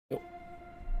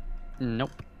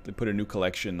Nope. They put a new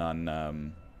collection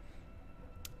on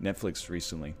Netflix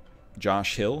recently.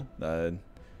 Josh Hill,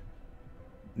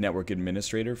 network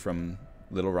administrator from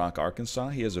Little Rock, Arkansas.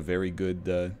 He has a very good.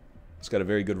 It's got a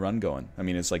very good run going. I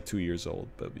mean, it's like 2 years old,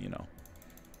 but you know.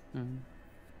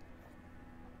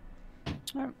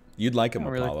 You'd like him,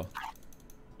 Apollo.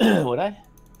 Really. Would I?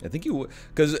 I think you would,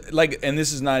 because like, and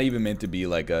this is not even meant to be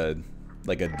like a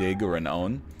dig or an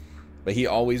own, but he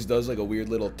always does like a weird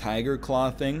little tiger claw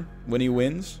thing when he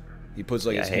wins. He puts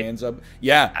like his hands up.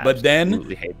 Yeah, but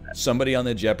then somebody on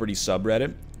the Jeopardy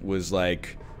subreddit was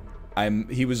like,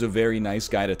 he was a very nice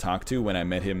guy to talk to when I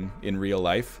met him in real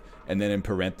life. And then in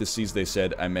parentheses, they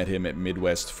said, I met him at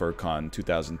Midwest FurCon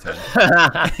 2010.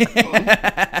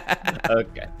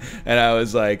 Okay. And I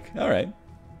was like, all right.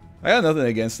 I got nothing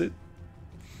against it.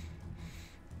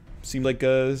 Seems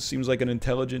like an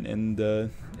intelligent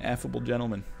and affable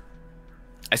gentleman.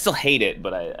 I still hate it,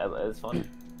 but it's funny.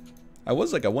 I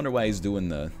was like, I wonder why he's doing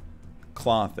the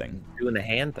claw thing. Doing the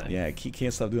hand thing. Yeah, he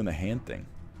can't stop doing the hand thing.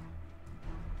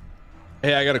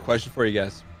 Hey, I got a question for you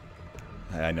guys.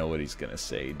 I know what he's gonna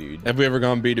say, dude. Have we ever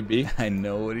gone B2B? I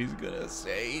know what he's gonna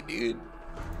say, dude.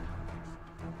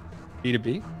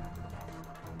 B2B?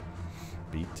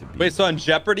 B2B. Wait, so on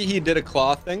Jeopardy, he did a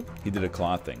claw thing? He did a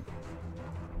claw thing.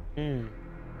 I'm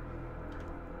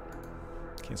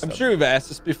sure we've asked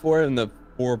this before in the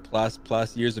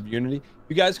 4+ years of Unity.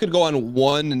 You guys could go on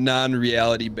one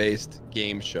non-reality based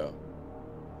game show.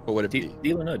 What would it be?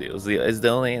 Deal or No Deal is the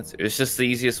only answer. It's just the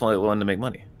easiest one to make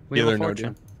money. Deal or No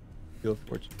Deal. Deal of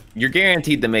Fortune. You're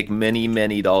guaranteed to make many,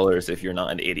 many dollars if you're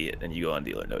not an idiot and you go on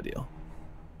Deal or No Deal.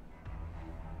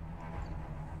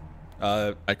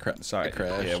 Sorry. I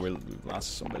crashed. Yeah, we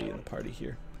lost somebody in the party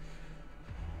here.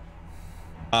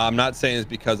 I'm not saying it's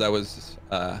because I was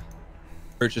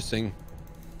purchasing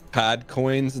COD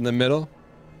coins in the middle.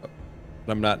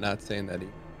 But I'm not saying that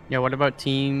either. Yeah, what about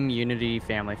Team Unity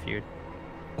Family Feud?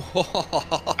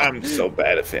 I'm so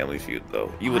bad at Family Feud,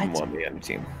 though. You wouldn't want me on your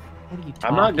team. What are you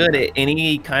I'm not good about? at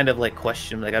any kind of like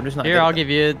question. Like I'm just not. Here, I'll give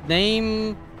you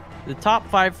name the top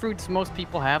 5 fruits most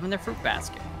people have in their fruit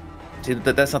basket. See,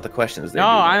 that's not the question. No,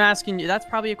 I'm asking you. That's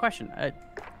probably a question.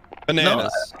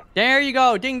 Bananas. There you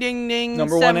go. Ding, ding, ding.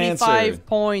 Number 1 answer. 75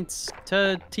 points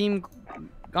to Team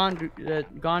Gondor,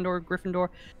 Gryffindor.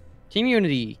 Team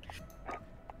Unity.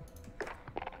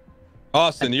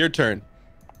 Austin, your turn.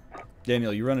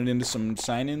 Daniel, you running into some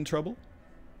sign-in trouble?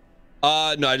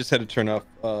 No, I just had to turn off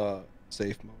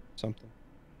safe mode or something.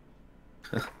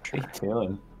 What are you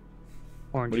doing?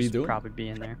 Orange What are you doing? probably be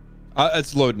in there.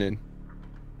 It's loading in.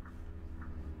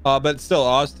 But still,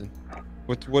 Austin,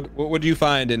 what would you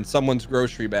find in someone's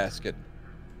grocery basket?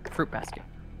 Fruit basket.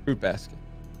 Fruit basket.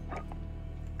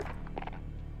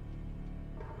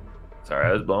 Sorry,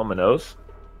 I was blowing my nose.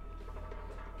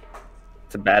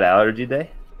 It's a bad allergy day.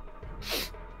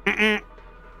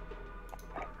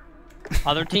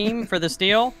 Other team for the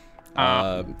steal?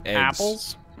 Eggs.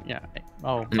 Apples? Yeah.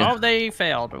 Oh, Yeah. oh, they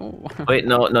failed. Ooh. Wait,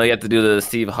 no, you have to do the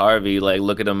Steve Harvey, like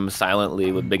look at him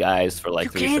silently with big eyes for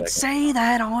like 3 seconds. Say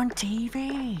that on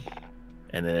TV.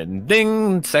 And then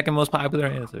ding, second most popular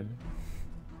answer.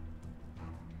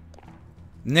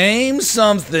 Name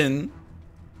something.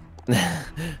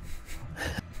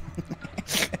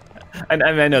 I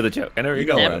know the joke. I know where you're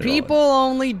going. That people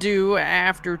only do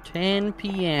after 10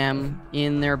 p.m.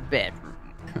 in their bedroom.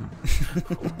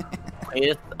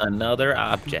 With another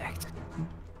object.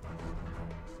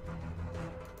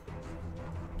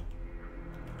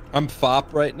 I'm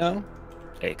FOP right now.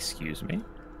 Excuse me?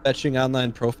 Fetching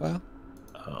online profile.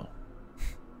 Oh.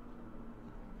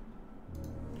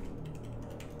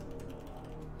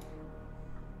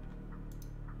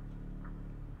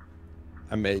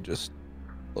 I may just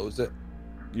close it.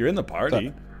 You're in the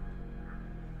party.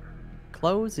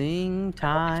 Closing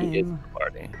time.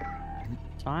 Party.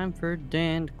 Time for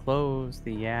Dan to close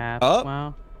the app. Oh,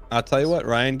 Wow. I'll tell you what,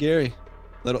 Ryan Gary,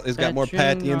 he's got more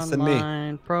Pattians than me.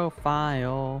 Online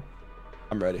profile.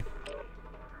 I'm ready.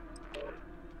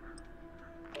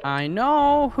 I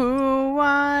know who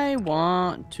I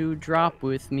want to drop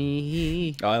with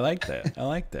me. Oh, I like that. I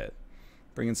like that.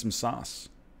 Bringing some sauce.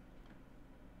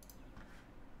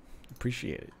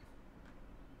 Appreciate it.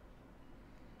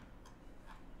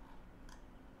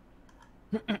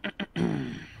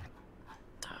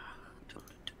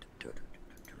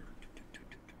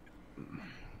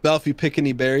 Belf, you pick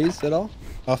any berries at all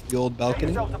off the old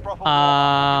balcony?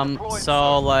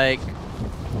 So like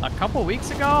a couple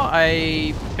weeks ago,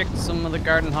 I picked some of the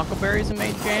garden huckleberries and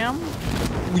made jam.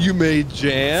 You made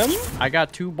jam? I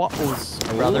got 2 bottles,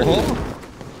 brother. Oh.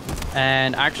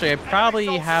 And actually, I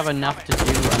probably have enough to do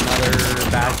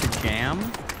another batch of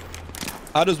jam.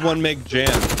 How does one make jam?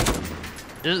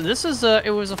 This is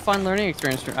it was a fun learning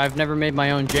experience. I've never made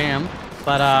my own jam,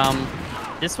 but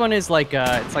this one is like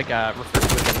it's like a referred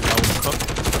to as a no-cook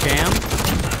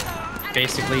jam.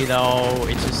 Basically, though,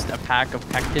 it's just a pack of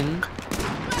pectin.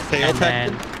 Teo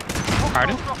pectin?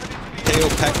 Pardon? Teo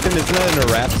pectin, isn't that in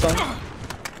a rap song?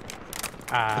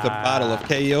 With a bottle of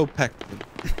KO pectin.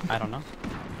 I don't know.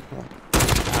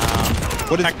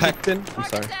 What is pectin? I'm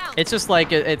sorry. It's just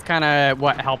like it's kind of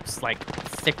what helps like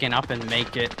thicken up and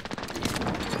make it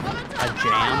a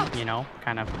jam, you know,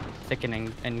 kind of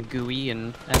thickening and gooey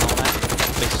and all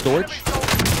that. Like storage?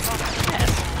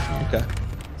 Yes. Okay.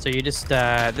 So you just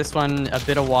this one a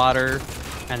bit of water,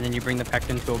 and then you bring the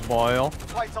pectin to a boil,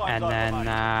 and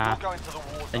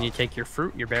then you take your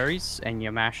fruit, your berries, and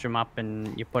you mash them up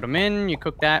and you put them in. You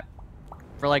cook that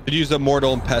for like. Could you use a mortar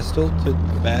and pestle to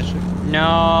mash it?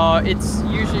 No, it's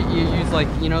usually you use like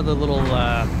the little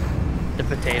the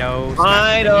potato.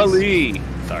 Finally.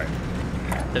 Sorry.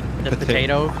 The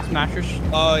potato smashers.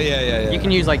 Oh yeah. You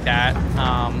can use like that,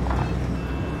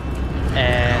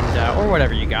 and or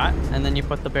whatever you got, and then you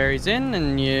put the berries in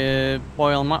and you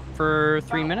boil them up for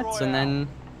 3 minutes, and then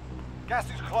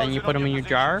you put them in your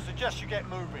jar,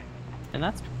 and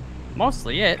that's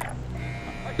mostly it.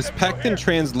 Is pectin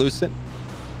translucent?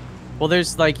 Well,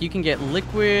 there's like you can get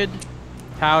liquid,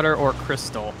 powder, or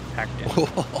crystal pectin.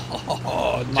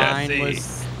 Oh, Mine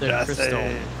was the crystal.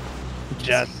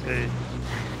 Jesse.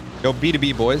 Yo,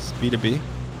 B2B boys, B2B.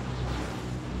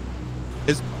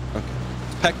 Does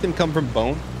pectin come from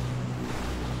bone?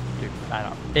 Dude, I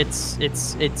don't.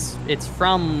 It's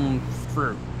from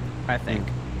fruit, I think.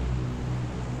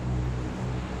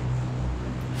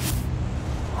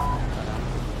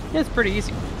 Yeah, it's pretty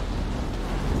easy.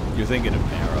 You're thinking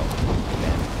of marrow.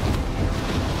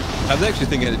 I was actually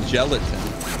thinking of gelatin.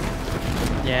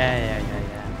 Yeah.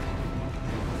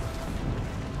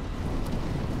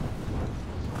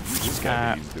 This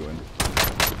guy he's doing.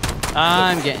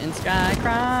 I'm getting sky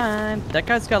crime. That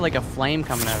guy's got like a flame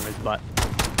coming out of his butt.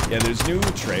 Yeah, there's new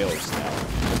trailers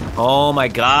now. Oh my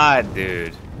god,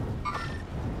 dude.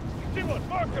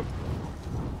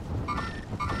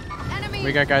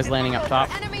 We got guys landing up top.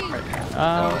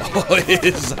 Oh, it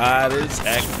is hot as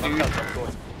heck, dude.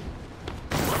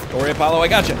 Don't worry, Apollo, I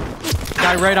got you.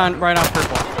 Guy right on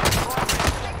purple.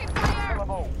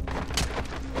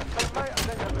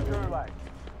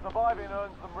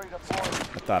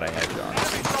 I thought I had you on.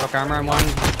 Broke armor on one.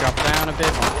 Drop down a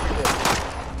bit.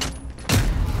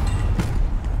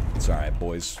 It's alright,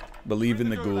 boys. Believe in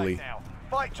the ghoulie.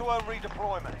 Fight to earn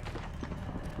redeployment.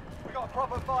 We got a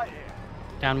proper fight here.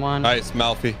 Down one. Nice,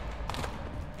 Malfi.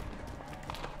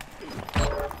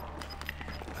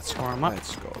 Let's Score him up.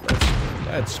 Let's go.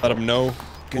 Let's Let them know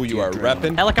who you are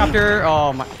repping. Helicopter.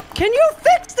 Oh my. Can you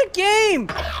fix the game?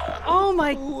 Oh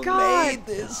my god. made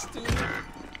this, dude?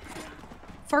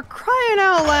 For crying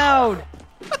out loud.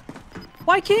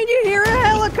 Why can't you hear a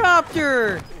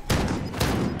helicopter?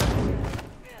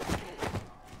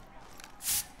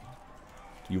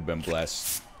 You've been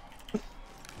blessed.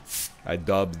 I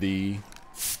dub thee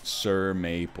Sir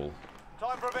Maple.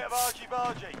 Time for a bit of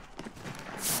argy-bargy.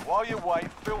 While you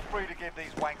wait, feel free to give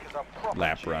these wankers a proper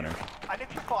Lap cheer. runner. And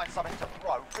if you find something to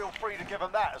throw, feel free to give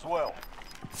them that as well.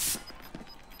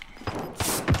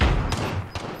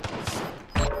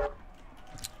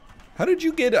 How did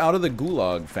you get out of the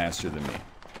gulag faster than me?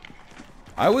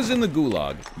 I was in the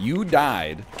gulag. You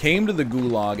died, came to the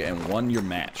gulag, and won your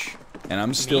match. And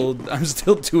I'm still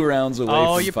 2 rounds away from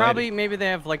you fighting. probably maybe they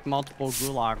have like multiple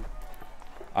gulag.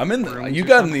 I'm in the, you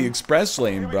got in the express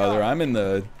lane, brother. I'm in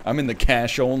the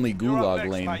cash only gulag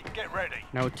lane. Mate. Get ready.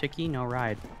 No ticky, no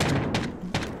ride.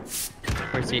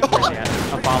 Where's he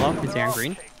at? Apollo? Is he on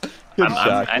green? Good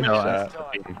I shot. know.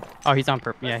 Oh, he's on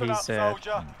purple. Yeah, he's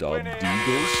Soldier, Dub win here,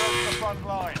 Deagles. return to the front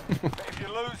line. But if you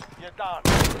lose, you're done.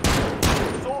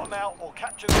 Sort them out or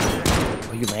capture the ship.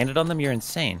 Oh, you landed on them? You're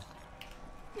insane.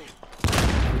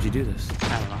 How would you do this?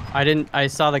 I don't know. I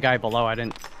saw the guy below. I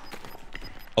didn't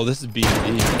Oh, this is B&B.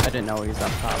 I didn't know he was up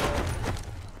top.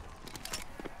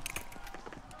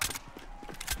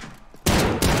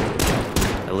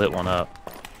 I lit one up.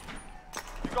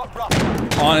 You got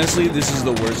rough. Honestly, this is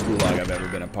the worst gulag I've ever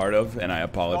been a part of, and I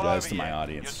apologize to my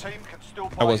audience. Your team can still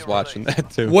I buy was your watching release.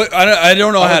 that too. What? I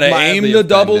don't know I how was to aim mildly the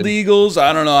double offended. eagles.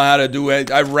 I don't know how to do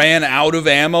it. I ran out of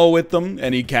ammo with them,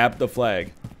 and he capped the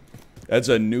flag. That's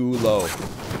a new low.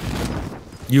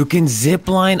 You can zip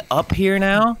line up here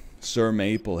now? Sir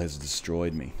Maple has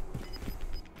destroyed me.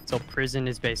 So prison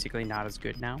is basically not as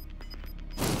good now.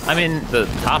 I mean, the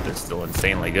top is still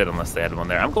insanely good unless they had one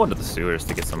there. I'm going to the sewers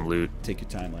to get some loot. Take your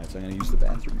time, Lance. I'm gonna use the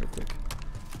bathroom real quick.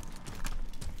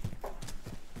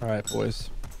 All right, boys.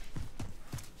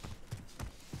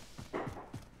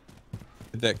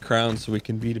 Get that crown so we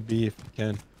can B2B if we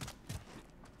can.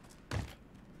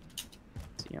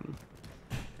 See him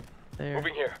there.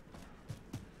 Moving here.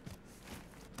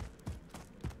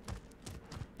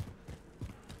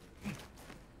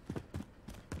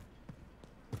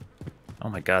 Oh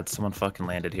my god, someone fucking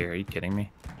landed here. Are you kidding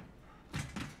me?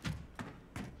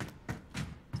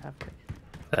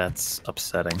 That's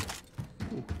upsetting.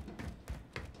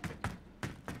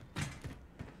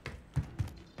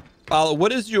 Paolo,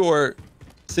 what is your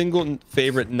single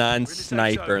favorite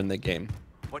non-sniper in the game?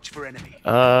 Watch for enemy.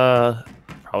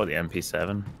 Probably the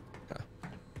MP7.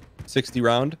 60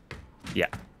 round? Yeah.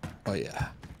 Oh yeah.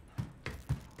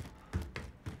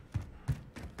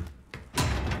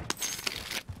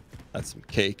 That's some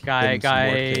cake. Guy Give him some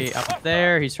more cake. up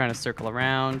there. He's trying to circle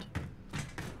around.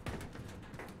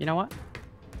 You know what?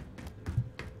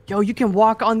 Yo, you can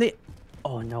walk on the...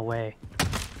 Oh, no way.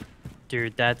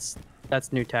 Dude, that's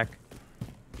new tech.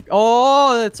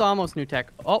 Oh, that's almost new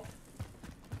tech. Oh.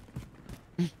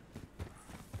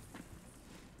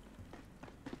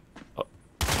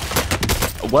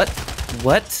 What?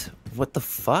 What? What the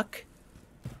fuck?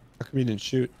 How come you didn't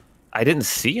shoot? I didn't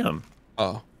see him.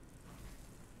 Oh.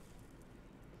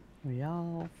 We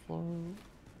all float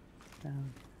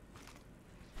down.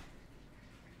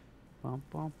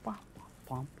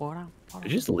 Did you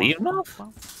just leave him?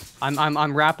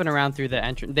 I'm wrapping around through the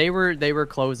entrance. They were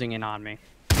closing in on me.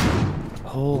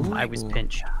 Oh, I was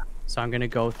pinch. So I'm gonna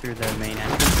go through the main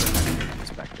entrance and then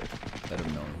inspect it. Let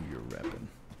him know who you're repping.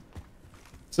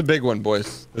 It's a big one,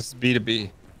 boys. This is B2B.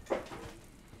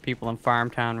 People in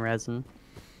Farmtown resin.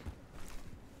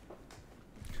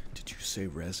 Did you say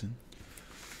resin?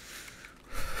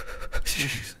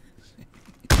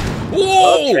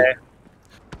 Whoa! Okay.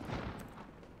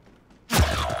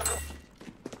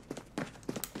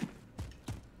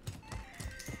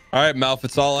 All right, Malf,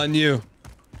 it's all on you.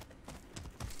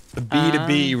 The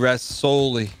B2B rests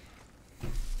solely.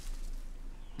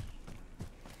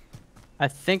 I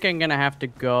think I'm gonna have to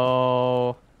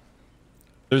go.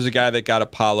 There's a guy that got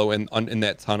Apollo in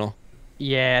that tunnel.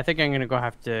 Yeah, I think I'm gonna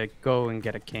have to go and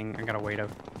get a king. I gotta wait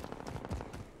out.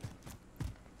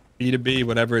 B2B,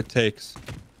 whatever it takes.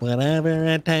 Whatever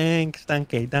it takes,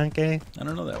 donkey, donkey. I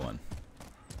don't know that one.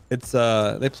 It's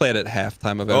they play it at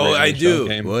halftime of every Oh, I NHL do.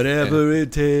 game. Whatever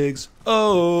it takes.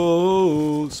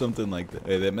 Oh, something like that.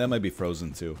 Hey, that might be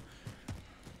Frozen too.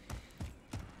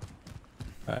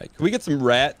 All right, can we get some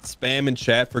rat spam in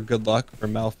chat for good luck for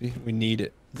Malfi? We need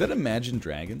it. Is that Imagine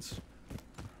Dragons?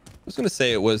 I was gonna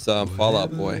say it was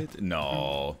Fallout Boy.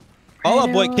 No.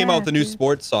 Fallout Boy came out with a new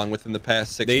sports song within the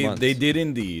past 6 months. They did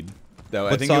indeed. Though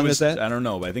I What think song it was is that? I don't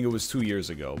know, but I think it was 2 years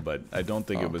ago, but I don't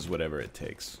think it was Whatever It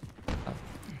Takes.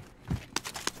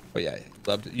 Oh yeah,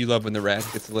 you love when the rat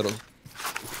gets a little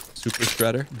super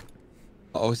shredder.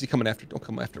 Oh, is he coming after? Don't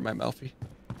come after my Malfi.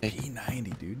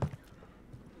 P90, dude.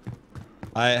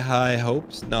 High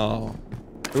hopes? No.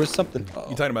 There was something.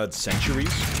 You talking about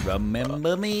Centuries?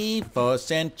 Remember me for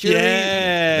centuries?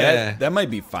 Yeah. That might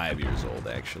be 5 years old,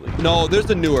 actually. No, there's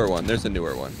a newer one. There's a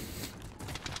newer one.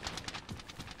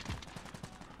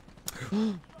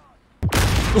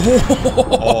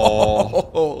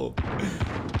 Oh.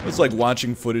 It's like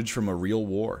watching footage from a real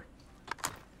war.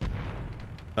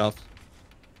 Well,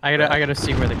 I gotta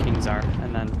see where the kings are,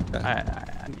 and then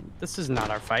I mean, this is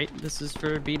not our fight. This is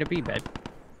for B2B, babe.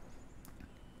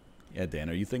 Yeah, Dan,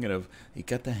 are you thinking of, you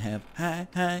got to have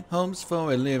high hopes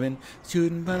for a living,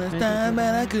 shooting for the star,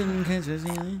 but I couldn't catch a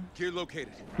ceiling. Gear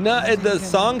located. no, the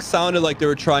song sounded like they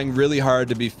were trying really hard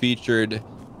to be featured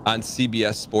on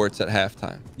CBS Sports at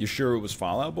halftime. You sure it was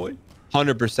Fallout Boy?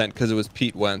 100% because it was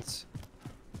Pete Wentz.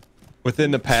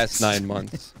 Within the past 9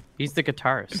 months. He's the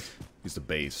guitarist. He's the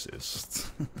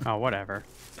bassist. Oh, whatever.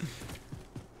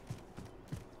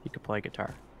 He could play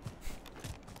guitar.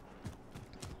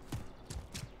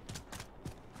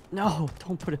 No,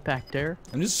 don't put it back there.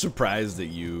 I'm just surprised that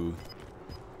you're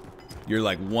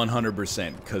like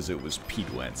 100% because it was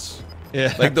Pete Wentz.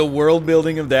 Yeah. Like the world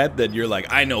building of that you're like,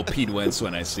 I know Pete Wentz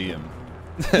when I see him.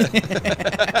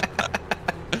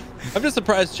 I'm just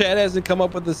surprised Chad hasn't come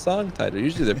up with the song title.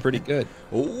 Usually they're pretty good.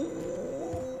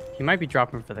 Oh. He might be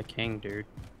dropping for the king, dude.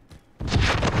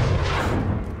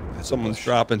 Someone's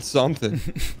dropping something.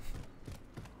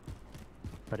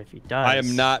 But if he does... I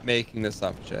am not making this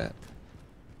up, Chad.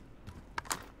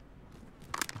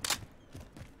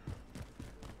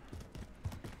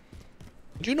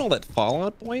 Did you know that Fall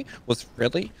Out Boy was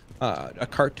really a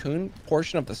cartoon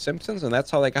portion of The Simpsons, and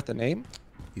that's how they got the name?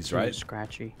 He's Ooh, right.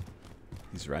 Scratchy.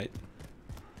 He's right.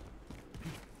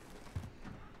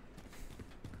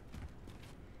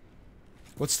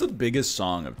 What's the biggest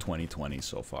song of 2020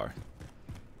 so far?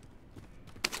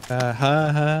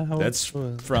 That's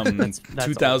from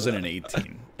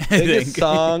 2018. Biggest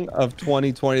song of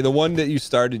 2020, the one that you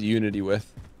started Unity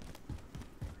with.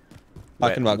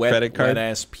 Talking about credit card. Wet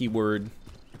ass P word.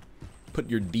 Put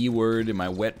your D word in my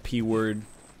wet P word.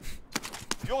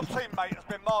 Your teammate has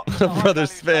been marked. Brother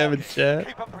spam in chat.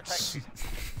 Keep them protected.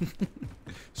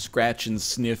 Scratch and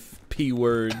sniff P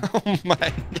word. Oh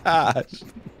my gosh.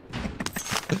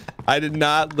 I did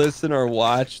not listen or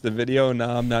watch the video.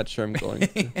 Now I'm not sure I'm going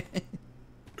to.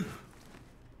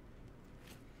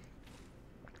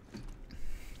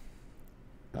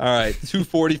 All right,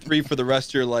 243 for the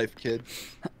rest of your life, kid.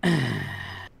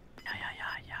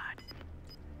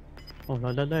 Oh, la,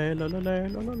 la, la, la, la, la,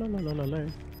 la, la, la, la, la.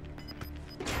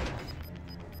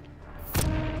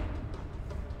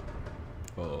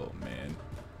 Oh man,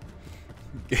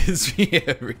 gets me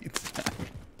every time.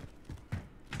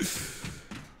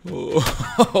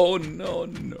 Oh no no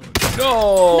no!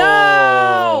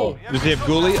 No! Does he have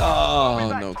ghoulie?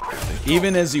 Oh no!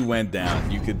 Even as he went down,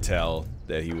 you could tell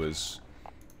that he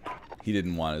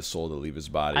didn't want his soul to leave his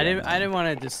body. I didn't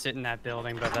want to just sit in that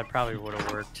building, but that probably would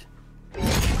have worked.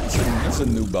 That's a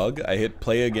new bug. I hit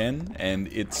play again,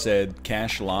 and it said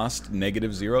cash lost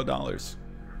 -$0.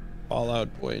 Fall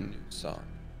Out Boy new song.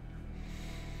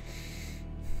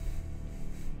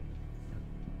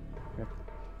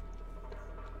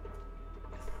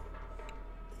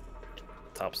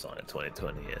 Top song in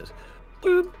 2020 is.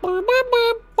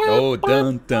 Oh,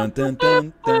 dun dun dun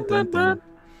dun dun dun dun.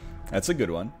 That's a good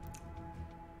one.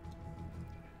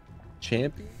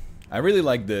 Champion. I really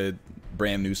like the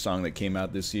brand new song that came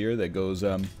out this year that goes,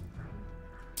 I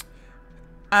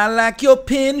like your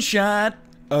pin shot.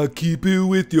 I'll keep it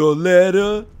with your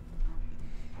letter.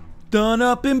 Done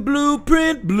up in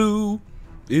blueprint blue.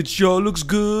 It sure looks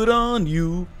good on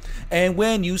you. And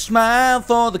when you smile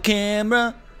for the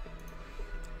camera,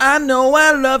 I know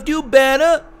I loved you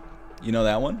better. You know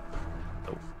that one?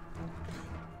 Nope.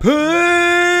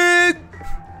 Pig!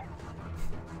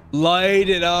 Light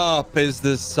It Up is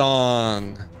the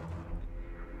song.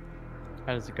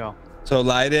 How does it go? So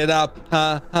light it up,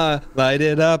 ha ha, light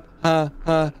it up, ha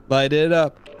ha, light it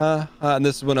up, ha ha. And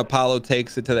this is when Apollo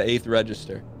takes it to the 8th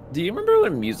register. Do you remember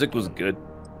when music was good?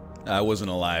 I wasn't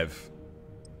alive.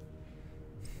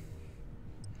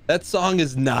 That song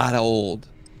is not old.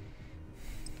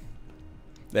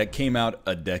 That came out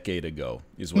a decade ago,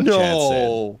 is what Chad said.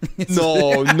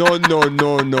 No.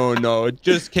 It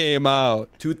just came out.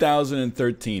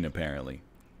 2013, apparently.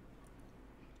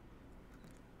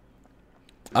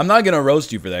 I'm not going to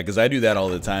roast you for that, because I do that all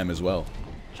the time as well.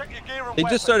 Check your gear and They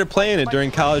just started playing it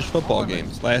during college football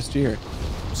games last year.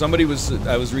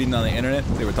 I was reading on the internet,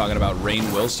 they were talking about Rainn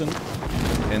Wilson,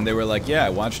 and they were like, yeah, I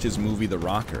watched his movie The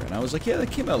Rocker. And I was like, yeah, that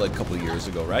came out like a couple of years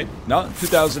ago, right? No,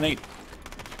 2008.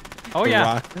 Oh,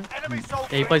 yeah. Enemy soldier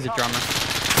Yeah, he plays a drummer.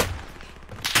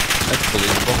 That's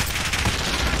believable.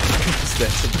 What's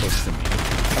that supposed to mean?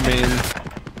 I mean,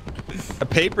 a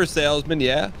paper salesman,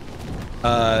 yeah.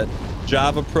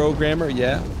 Java programmer,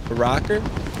 yeah. A rocker.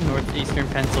 Northeastern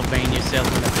Pennsylvania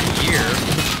Salesman of the Year.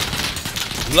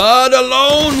 Blood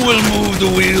alone will move the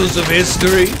wheels of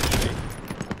history.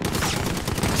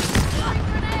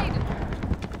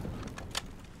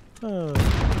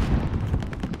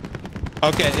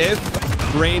 Okay, if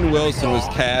Rainn Wilson was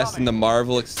cast in the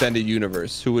Marvel Extended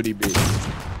Universe, who would he be?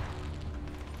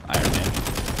 Iron Man.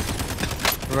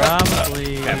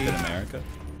 Probably. Captain America.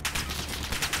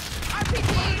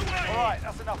 Alright,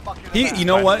 that's enough fucking You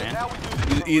know what? Now we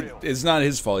do the real. It's not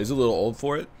his fault. He's a little old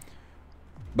for it.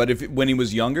 But when he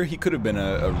was younger, he could have been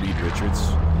a Reed Richards.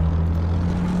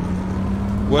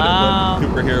 What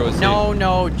superhero is he?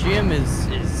 No, Jim is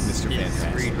Mr.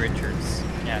 Fantastic. Reed Richards.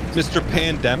 Yeah. Mr.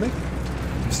 Pandemic?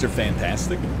 Mr.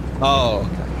 Fantastic? Oh,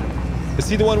 okay. Is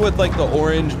he the one with like the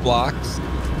orange blocks?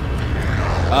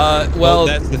 Well,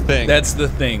 that's the thing. That's the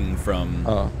thing from.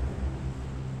 Oh.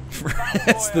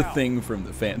 That's the thing from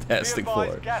the Fantastic Be Four.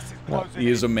 advised, gas is closing He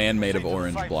is a in. man made of Proceed to the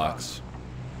orange safe blocks.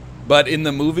 But in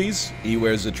the movies, he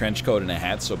wears a trench coat and a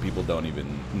hat, so people don't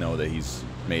even know that he's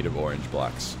made of orange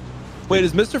blocks. Wait,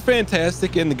 is Mr.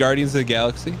 Fantastic in the Guardians of the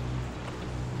Galaxy?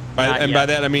 By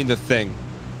that I mean the Thing.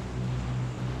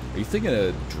 Are you thinking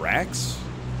of Drax?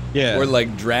 Yeah. Or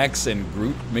like Drax and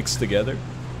Groot mixed together?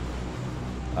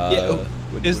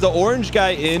 Is the orange guy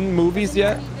in movies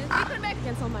yet?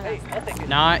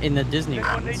 Not in the Disney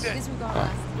ones.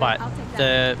 But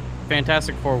the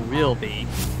Fantastic Four will be.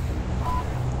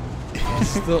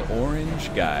 Is the orange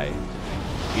guy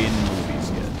in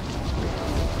movies yet?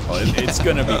 Oh, it's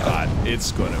gonna be hot.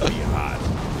 It's gonna be hot.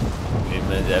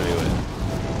 Everywhere.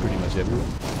 Pretty much camouflage everywhere.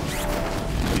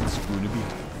 It's going to be.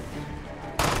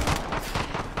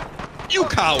 You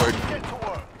coward! Get to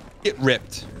work. Get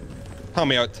ripped. Tell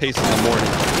me how it tastes in the morning.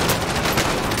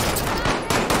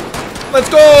 Let's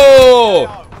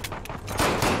go!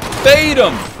 Bait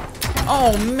him!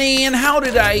 Oh man, how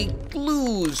did I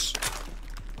lose?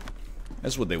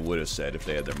 That's what they would have said if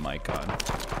they had their mic on.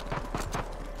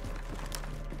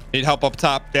 Need help up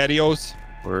top, daddy-os?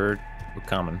 We're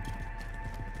coming.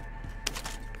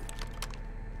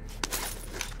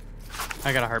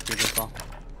 I got a heartbeat as well.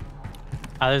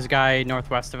 There's a guy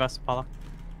northwest of us, Apollo.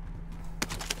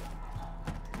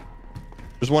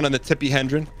 There's one on the Tippy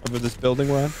Hendren over this building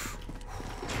we're on.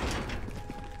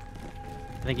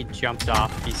 I think he jumped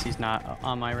off. He's not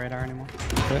on my radar anymore.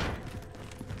 Okay.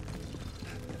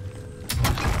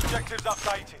 Objectives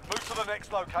updated. Move to the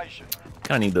next location.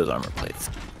 Kind of need those armor plates.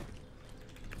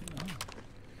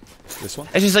 This one?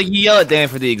 It's just like you yell at Dan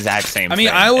for the exact same I mean,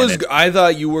 thing. I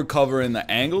thought you were covering the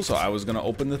angle, so I was gonna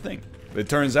open the thing. But it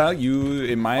turns out you,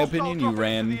 in my opinion, you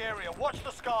ran Watch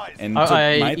the skies. and took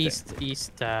my east, thing.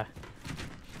 east,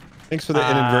 Thanks for the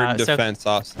inadvertent south- defense,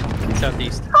 Austin.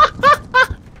 southeast.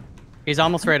 He's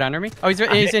almost right under me. Oh, he's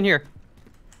in here.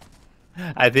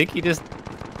 I think he just.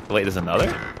 Wait, there's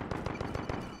another?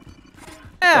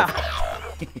 Yeah.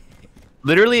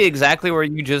 Literally exactly where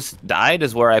you just died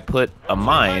is where I put a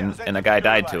mine and a guy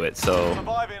died to it, so.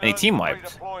 And he team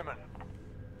wiped.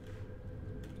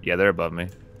 Yeah, they're above me.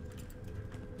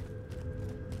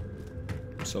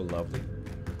 So lovely.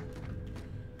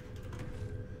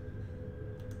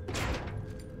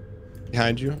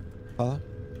 Behind you, Paula?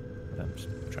 I'm just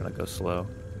trying to go slow.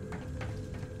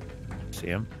 See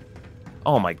him?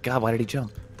 Oh my god, why did he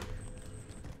jump?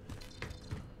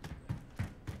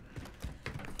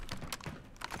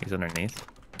 He's underneath.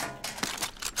 I'm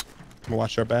gonna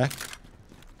watch our back.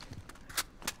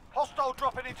 Hostile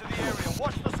dropping into the area.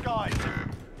 Watch the skies.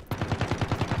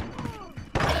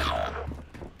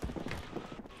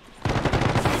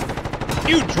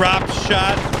 You drop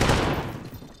shot.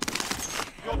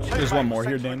 There's one more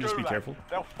here, Dan. Just be careful.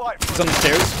 They'll fight He's on the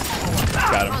stairs.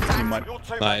 Got him. He might. Your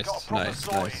teammate Nice, got a proper nice,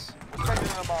 sorting. nice. We're sending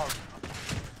them home.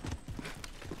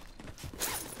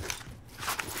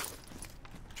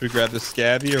 Should we grab the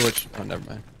scabby or which? Oh, never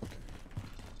mind.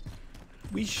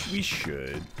 We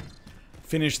should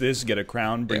finish this, get a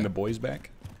crown, bring Yeah. the boys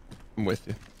back. I'm with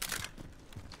you.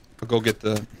 I'll go get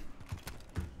the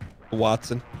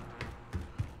Watson.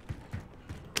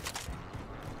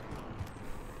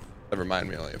 Never mind,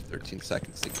 we only have 13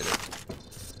 seconds to get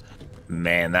it.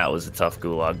 Man, that was a tough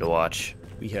gulag to watch.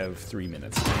 We have 3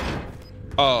 minutes.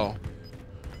 Oh.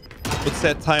 What's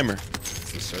that timer?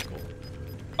 It's the circle.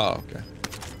 Oh, okay.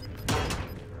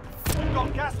 We've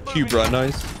got gas moving Cubra, in.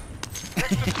 nice.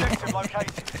 Next objective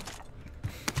located.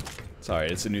 Sorry,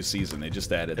 it's a new season. They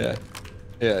just added Yeah. that.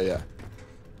 Yeah, yeah.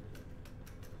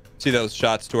 See those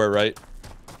shots to our right?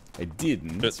 I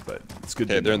didn't, Just- but it's good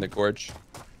Okay, to they're know. in the gorge.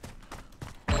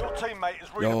 Your teammate is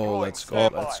redeploying. Yo, let's go.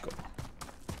 Stand by. Let's go.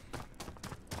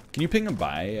 Can you ping him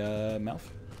by, Malf?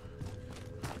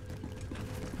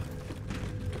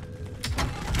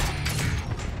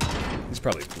 He's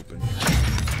probably pooping.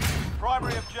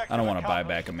 Primary objective I don't wanna buy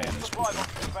accomplished. back a man All who's supply pooping.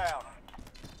 boxes found.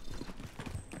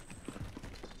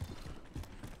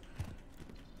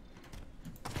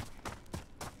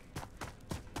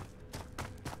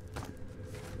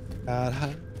 God,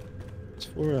 hi. It's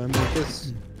for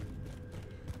Memphis.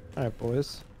 All right,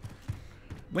 boys.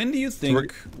 When do you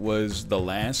think was the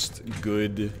last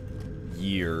good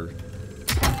year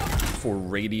for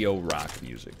radio rock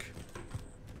music?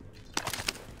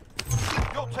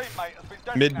 Your teammate has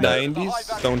been Mid designated as a 90s,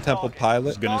 high-value Stone Temple target. I Pilot,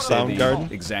 was gonna say the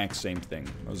Soundgarden. exact same thing.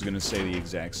 I was gonna say the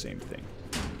exact same thing.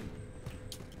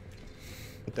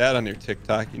 Put that on your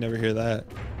TikTok. You never hear that.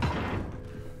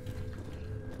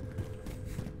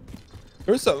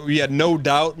 There was some, we had No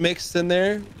Doubt mixed in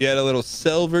there. You had a little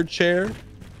Silver Chair.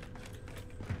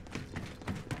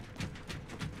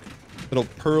 Little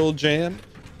Pearl Jam.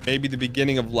 Maybe the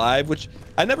beginning of Live, which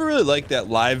I never really liked that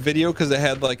Live video because it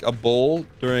had like a bowl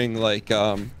during like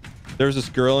there was this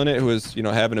girl in it who was, you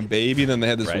know, having a baby. Then they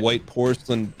had this Right. white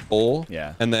porcelain bowl.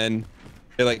 Yeah. And then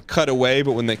they like cut away,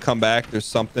 but when they come back, there's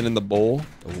something in the bowl.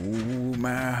 Oh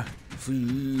my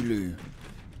feeling.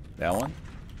 That one?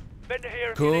 Been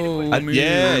here if you need Call equipment. me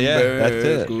yeah, that's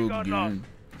it. back again.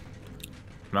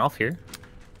 Mouth here?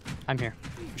 I'm here.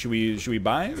 Should we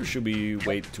buy or should we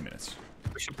wait 2 minutes?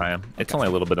 We should buy him. It's only a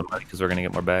little bit of money because we're gonna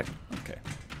get more back. Okay.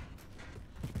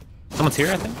 Someone's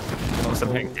here, I think. Unless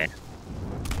I'm hearing Dan.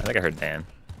 I think I heard Dan.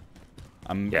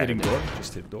 I'm Yeah, hitting I did. door.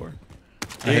 Just hit door.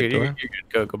 You're hit good, door. you're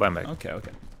good. Go buy him back. Okay,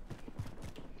 okay.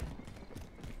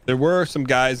 There were some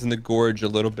guys in the gorge a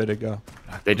little bit ago.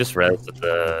 They just rezzed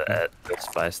at the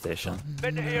spy station.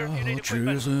 Vendor here, you need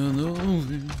equipment.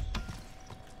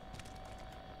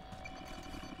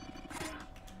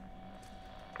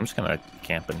 I'm just gonna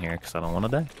camp in here because I don't want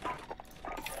to die.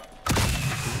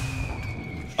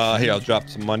 Here, I'll drop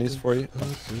some monies for you.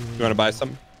 You want to buy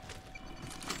something?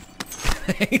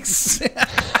 Thanks.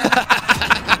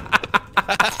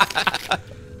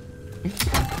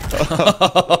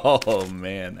 Oh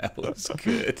man, that was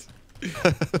good.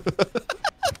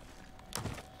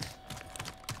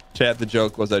 Chat, the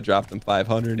joke was I dropped them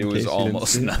 500. It was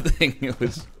almost nothing. It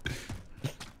was.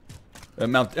 How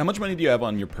much money do you have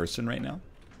on your person right now?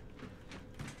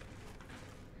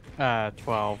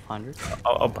 1,200.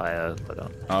 I'll buy a.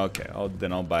 Okay,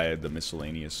 then I'll buy the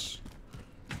miscellaneous.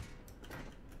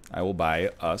 I will buy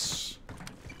us.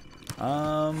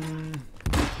 I'll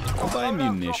buy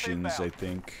munitions, I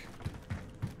think.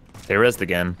 They rezzed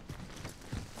again.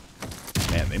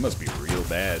 Man, they must be real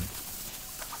bad.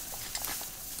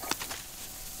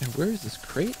 And where is this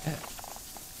crate at?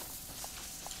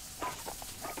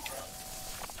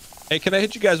 Hey, can I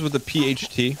hit you guys with a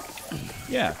PHT?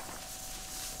 Yeah.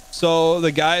 So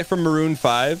the guy from Maroon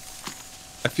 5,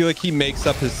 I feel like he makes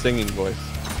up his singing voice.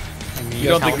 You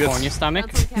don't think California that's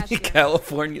stomach?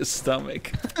 California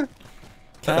stomach?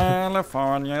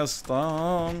 California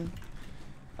stomach.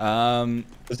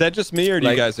 Is that just me, or do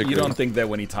you guys agree? You don't think that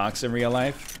when he talks in real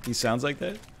life, he sounds like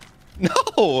that?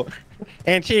 No.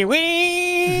 And she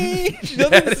she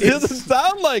doesn't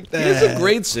sound like that. He has a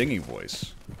great singing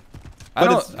voice. I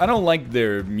don't like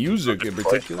their music in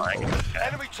particular,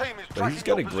 Enemy team is but he's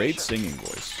got a great singing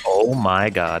voice. Oh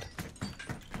my god.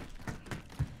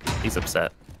 He's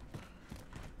upset.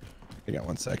 I got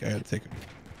 1 sec. I gotta take him.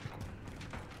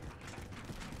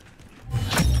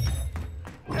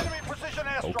 Enemy precision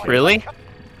airstrike. Really?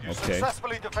 You Okay.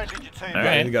 successfully defended your team. All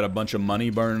right. You got a bunch of money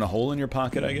burning a hole in your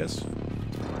pocket, I guess.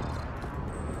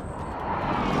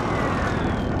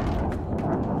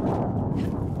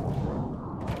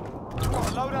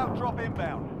 Loadout drop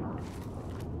inbound.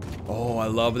 Oh, I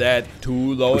love that. 2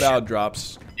 loadout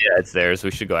drops. Yeah, it's theirs.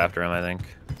 We should go after him, I think.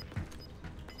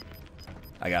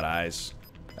 I got eyes.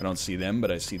 I don't see them,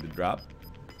 but I see the drop.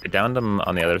 They downed him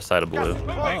on the other side of blue. Gas is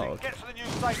moving. Oh, okay. Get to the new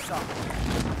safe zone.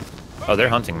 Oh, they're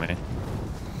hunting me.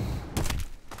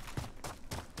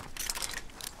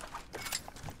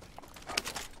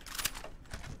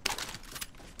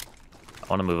 I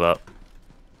want to move up.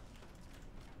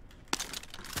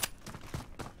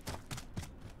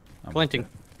 Glinting.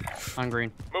 On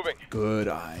green. Moving. Good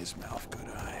eyes, Malf. Good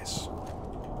eyes.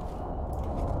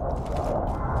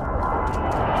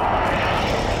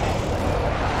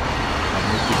 I'm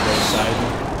with you, bro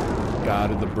side.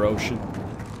 God of the brotion.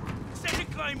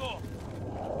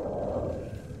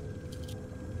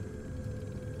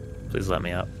 Please let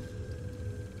me up.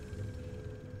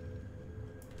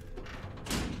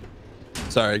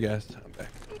 Sorry, guys. I'm back.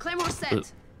 Claymore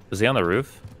set. Is he on the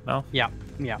roof? No? Yeah,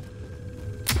 yeah.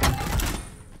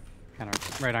 Kind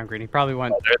of right on green. He probably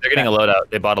went. Oh, they're getting a loadout.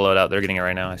 They bought a loadout. They're getting it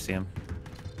right now. I see him.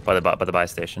 By the buy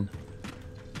station.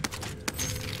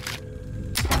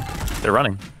 They're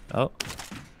running. Oh.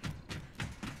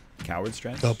 Coward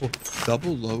stretch. Double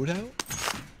loadout?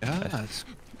 Yeah, that's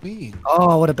clean.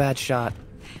 Oh, what a bad shot.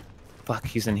 Fuck,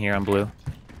 he's in here on blue.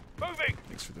 Moving.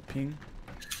 Thanks for the ping.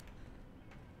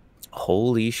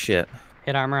 Holy shit.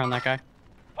 Hit armor on that guy.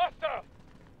 Hostile.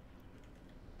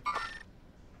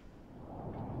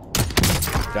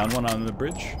 Down one on the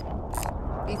bridge.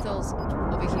 Lethals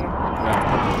over here.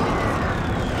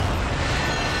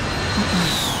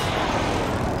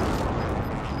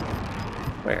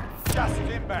 Where? Gas is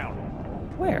inbound.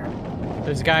 Where?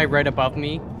 There's a guy right above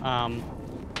me.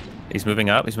 He's moving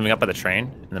up. He's moving up by the train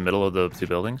in the middle of the 2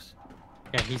 buildings.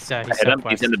 Yeah, he's Hit him.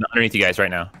 southwest. He's underneath you guys right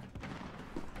now.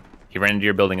 He ran into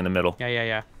your building in the middle.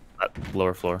 Yeah.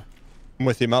 Lower floor. I'm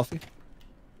with you, Malfi.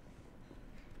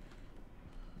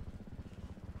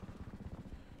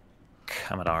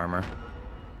 I'm at armor.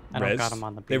 I don't got him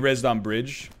on the They beat. rezzed on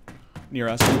bridge near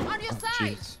us. On your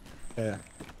side. Yeah.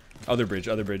 Other bridge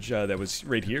that was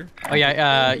right here. Oh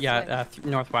yeah,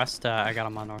 northwest. I got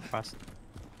him on northwest.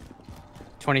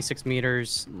 26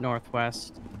 meters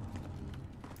northwest.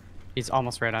 He's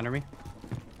almost right under me.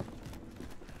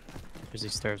 There's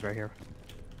these stairs right here.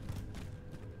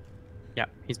 Yeah,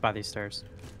 he's by these stairs.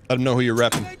 Let them know who you're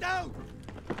repping.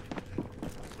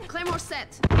 Claymore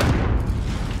set.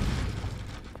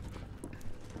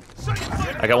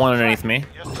 I got one underneath me.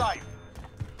 You're safe.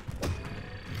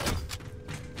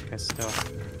 Okay, still.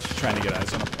 Just trying to get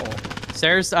eyes on a pole.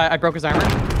 Stairs. I broke his armor.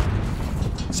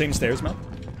 Same stairs, Mel.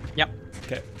 Yep.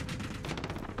 Okay.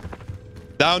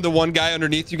 Down to one guy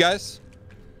underneath you guys.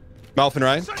 Malf and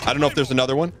Ryan. I don't know if there's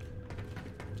another one.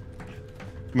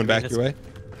 Coming back your way.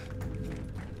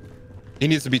 He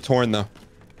needs to be torn though.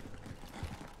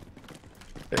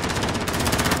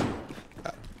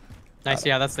 Nice.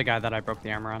 Yeah, that's the guy that I broke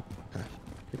the armor on. Okay.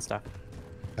 Good stuff.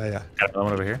 Yeah. Got another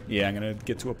one over here. Yeah, I'm gonna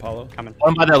get to Apollo. Coming.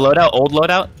 One by the loadout, old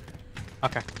loadout.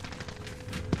 Okay.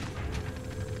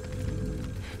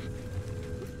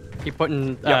 Keep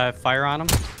putting fire on him.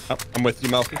 Oh, I'm with you,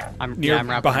 Malfi. I'm Near, I'm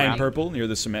wrapping behind around. purple, near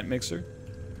the cement mixer.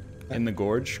 In the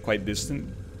gorge, quite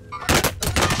distant. Wow.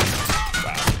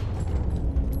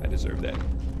 I deserve that.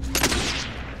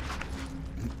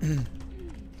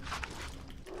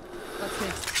 What's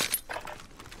next?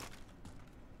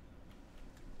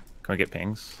 Can we get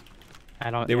pings?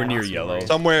 I don't. They were I don't near see yellow.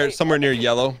 where he is. Somewhere near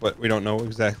yellow, but we don't know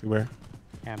exactly where.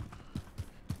 Yeah.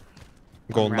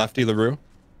 I'm going lefty, LaRue.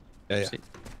 Yeah. See-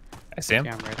 I see him.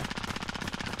 Yeah, I'm right.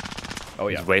 Oh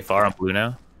yeah. He's way far on blue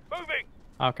now. Moving.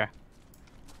 Okay.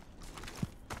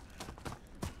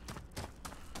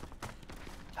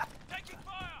 Taking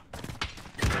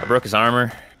fire. I broke his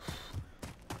armor.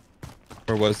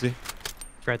 Where was he?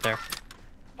 It's right there.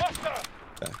 Hostile.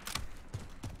 Okay.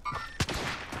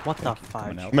 What the fuck?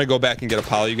 Coming out. I'm gonna go back and get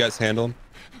Apollo. You guys handle him.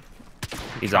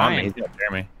 He's on me. trying. He's gonna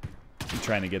clear me. I'm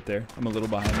trying to get there. I'm a little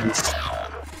behind you.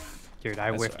 Dude,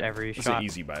 I whiffed every It's shot. an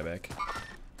easy buyback.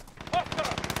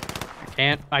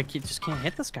 Can't. Just can't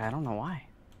hit this guy. I don't know why.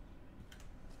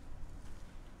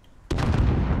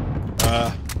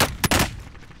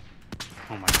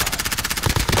 Oh my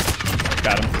god.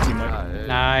 Got him. Teamwork.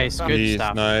 Nice. Good Jeez,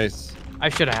 stuff. nice. I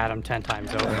should have had him 10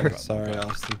 times over. Sorry,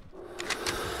 Austin.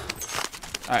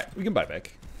 All right, we can buy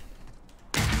back.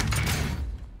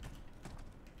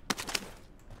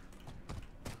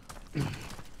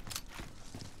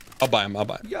 I'll buy him. I'll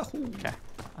buy him. Yahoo! Okay.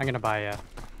 I'm gonna buy that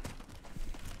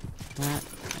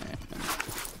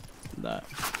and that.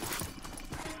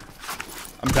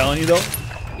 I'm telling you though,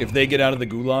 if they get out of the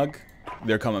gulag,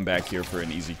 they're coming back here for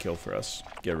an easy kill for us.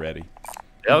 Get ready.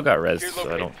 They all got res,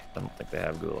 so I don't think they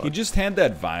have gulag. He just had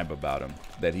that vibe about him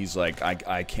that he's like,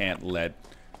 I can't let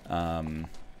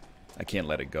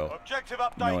it go. Objective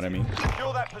updated. You know what I mean?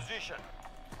 Secure that position.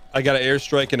 I got an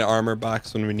airstrike and an armor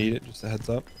box when we need it. Just a heads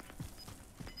up.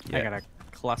 Yeah. I got a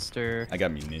cluster. I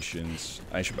got munitions.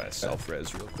 I should buy a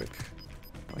self-res real quick.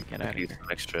 We get I out could of use here.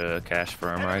 some extra cash for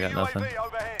armor. I got nothing. UAV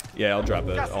overhead. Yeah, I'll drop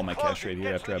Gas all my is cash closing. right here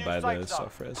Get after to I the buy new the safe zone.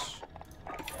 self-res.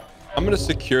 I'm gonna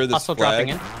secure this Also flag. dropping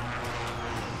in.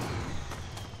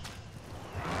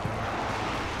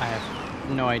 I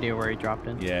have no idea where he dropped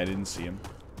in. Yeah, I didn't see him.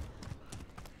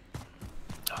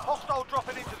 Hostile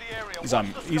dropping into the area. He's Watch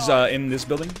on. the He's sky. in this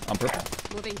building on purple.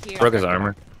 Moving here. Broke his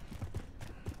armor.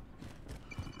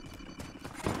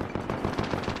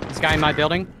 This guy in my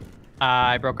building.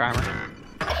 I broke armor.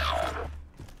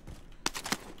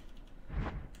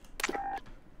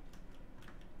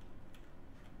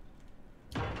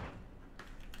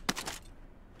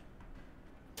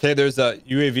 Okay, there's a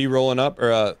UAV rolling up or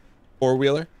a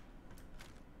four-wheeler.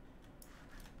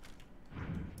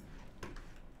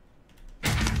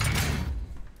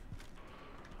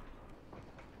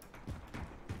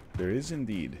 There is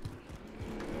indeed.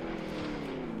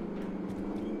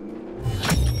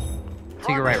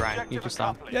 To your right, Ryan. Objective You just saw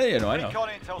him. accomplished. Yeah, no, I know. Recon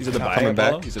intel He's at the buy. Coming back.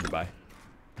 Apollo. He's at the buy.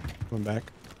 Coming back.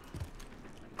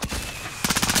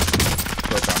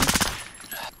 Broke armor.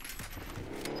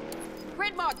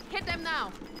 Grid mark. Hit them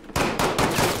now.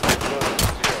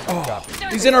 Oh,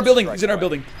 he's in our building. He's in our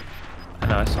building. I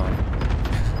know, I saw him.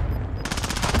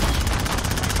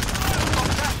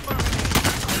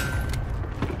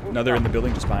 Another in the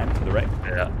building just behind to the right.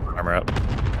 Yeah, armor up.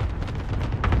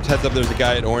 Just heads up, there's a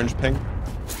guy at orange ping.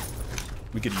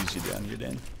 We could use you down here,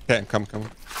 Dan. Okay, come.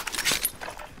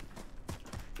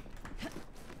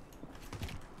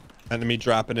 Enemy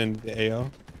dropping in the AO.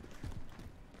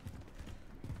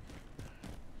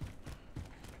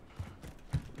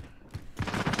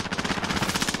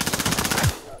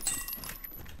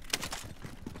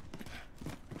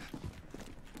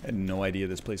 I had no idea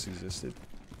this place existed.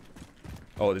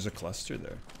 Oh, there's a cluster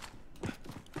there.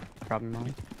 Probably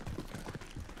mine.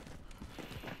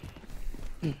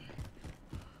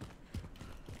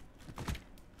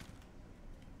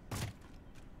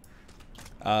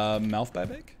 Mouth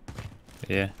buyback?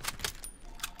 Yeah.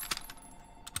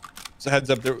 So heads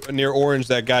up, there, near orange,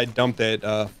 that guy dumped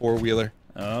that four-wheeler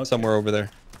Oh, somewhere over there.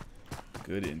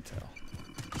 good intel.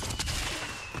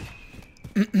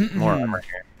 More armor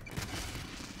here.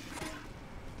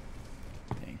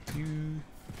 Thank you.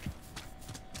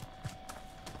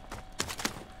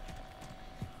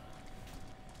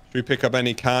 Should we pick up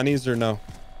any Connies or no?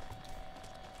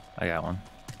 I got one.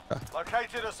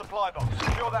 Located a supply box.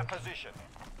 Secure that position.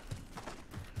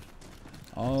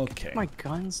 Okay. My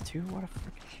guns too. What a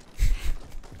freaking.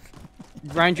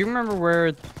 Ryan, do you remember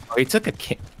where? Oh, he took a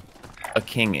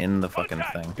king in the fucking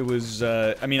thing. It was,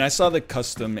 I mean, I saw the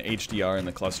custom HDR and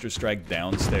the cluster strike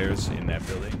downstairs in that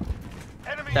building.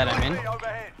 Enemy That I'm in? UAV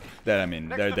overhead. That I'm in.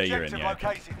 Next That you're in, objective yeah.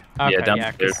 located. Okay, Yeah,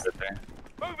 downstairs. 'cause- Right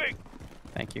there. Moving.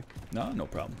 Thank you. No, no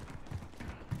problem.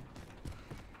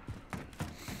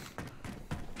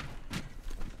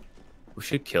 We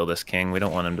should kill this king. We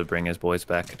don't want him to bring his boys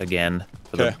back again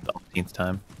for the 18th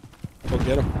time. Go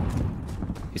get him.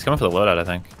 He's coming for the loadout, I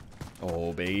think.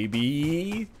 Oh,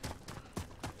 baby.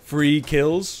 Free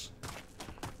kills.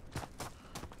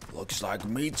 Looks like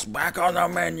meat's back on the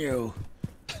menu.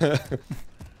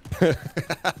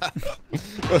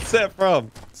 What's that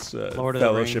from? It's Lord of the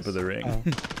Fellowship Rings. of the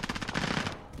Ring.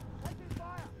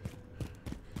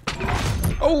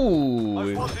 Oh. Oh.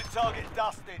 Most wanted target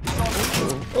dusted.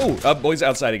 Oh, boys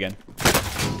outside again.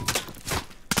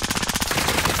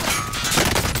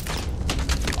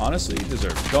 Honestly, you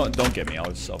deserve it. Don't get me. I'll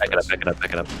just self. Back it up, back it up,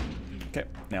 back it up. Okay,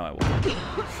 now I will.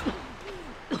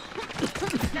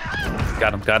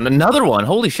 Got him. Another one.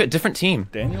 Holy shit, different team.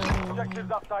 Daniel. Objectives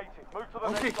updated. Move to the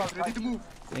next location.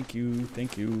 Thank you.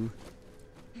 Thank you.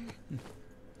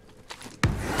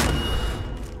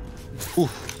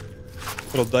 Oof.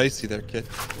 Little dicey there, kid.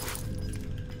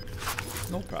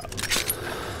 No problem.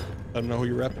 I don't know who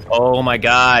you're repping. Oh my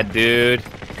god, dude.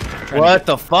 What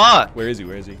the fuck? Where is he?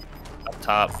 Where is he? Up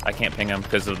top. I can't ping him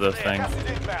because of the thing. Gas is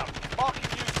inbound. Marking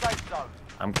new safe zone.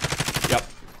 I'm Yep.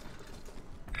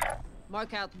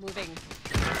 Mark out, moving.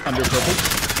 Under purple.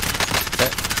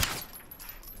 Okay.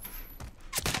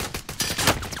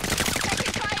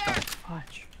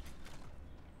 Fudge.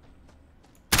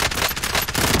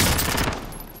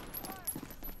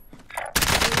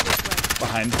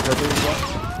 Behind purple as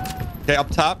well. Okay, up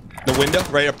top. The window,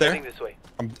 right up there. this way.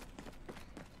 I'm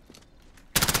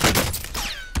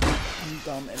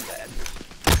dumb and bad.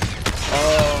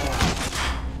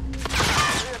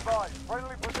 Be advised.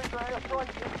 Friendly precision airstrike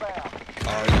inbound.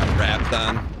 Oh, he got wrapped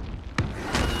on.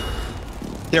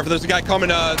 Careful, there's a guy coming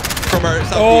from our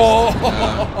southeast.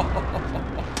 Oh.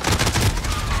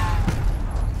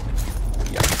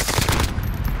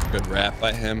 Good wrap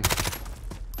by him.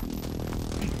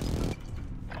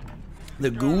 The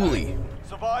ghoulie.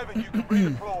 Survive and you can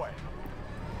redeploy.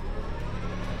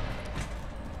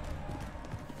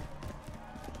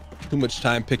 Too much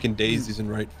time picking daisies in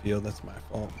right field. That's my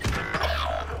fault.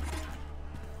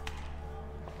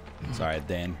 It's all right,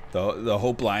 Dan. The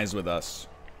hope lies with us.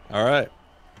 All right.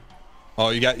 Oh,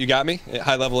 you got me?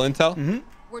 High level intel? Mm-hmm.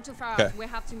 We're too far. Okay. We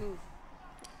have to move.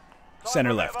 Center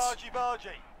Time for left. Bargy Bargy.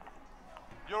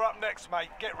 You're up next, mate.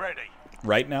 Get ready.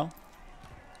 Right now.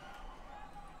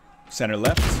 Center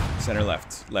left. Center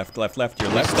left. Left. Your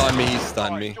He left. stunned me. He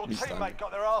stunned Right, me. your He stunned me. teammate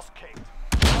got their ass kicked.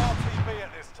 RTV at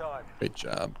this time. Great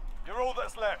job. You're all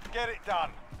that's left. Get it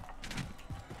done.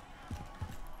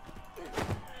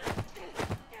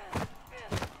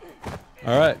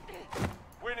 All right.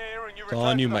 Win here and you It's all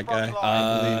on return you, to my the front guy.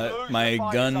 line. Lose, My the fight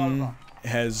is gun over.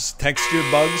 has texture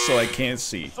bugs, so I can't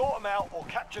see. Sort them out or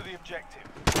capture the objective.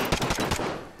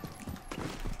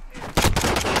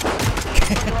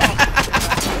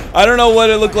 I don't know what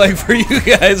it looked like for you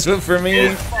guys, but for me,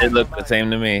 It looked the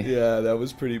same to me. yeah, that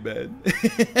was pretty bad.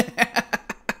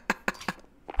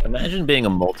 Imagine being a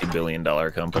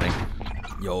multi-billion-dollar company.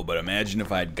 Yo, but imagine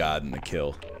if I'd gotten the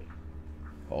kill.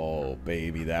 Oh,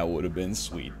 baby, that would have been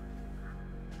sweet.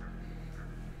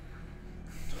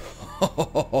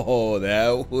 Oh,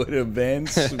 that would have been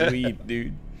sweet,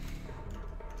 dude.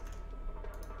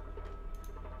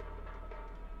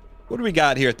 What do we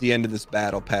got here at the end of this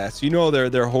battle pass? You know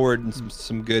they're hoarding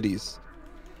some goodies.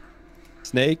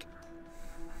 Snake,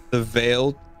 the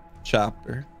Veiled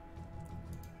Chopper,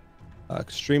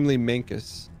 extremely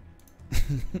Minkus.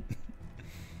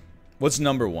 What's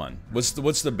number one? What's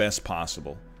the best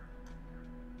possible?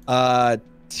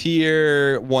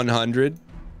 Tier 100.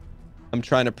 I'm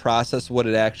trying to process what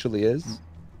it actually is.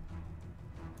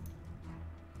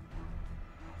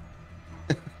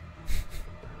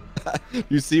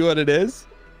 You see what it is?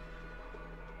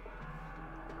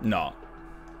 No.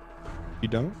 You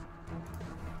don't?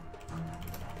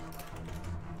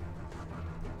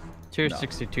 Tier No.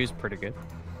 62 is pretty good.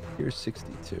 Tier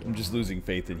 62. I'm just losing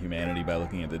faith in humanity by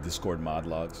looking at the Discord mod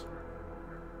logs.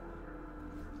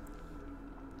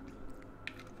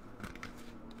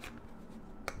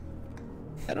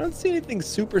 I don't see anything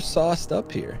super sauced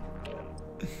up here.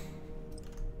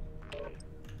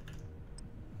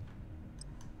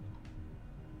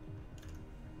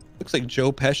 Looks like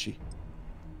Joe Pesci.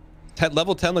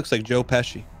 Level 10 looks like Joe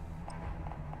Pesci.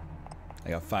 I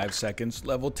got 5 seconds.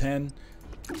 Level 10.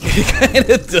 It kind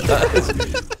of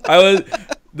does.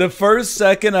 The first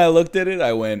second I looked at it,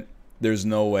 I went, "There's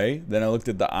no way." Then I looked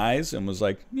at the eyes and was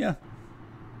like, "Yeah,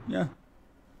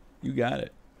 you got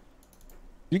it."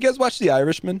 You guys watch The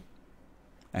Irishman?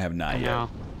 I have not yet. No.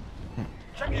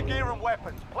 Check your gear and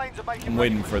weapons. Planes are making I'm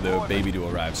waiting for the baby to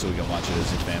arrive so we can watch it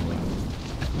as a family.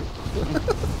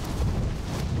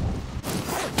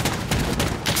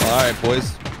 All right,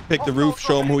 boys. Pick the roof.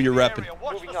 Show them who you're repping.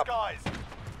 Watch the skies.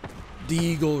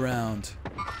 Deagle round.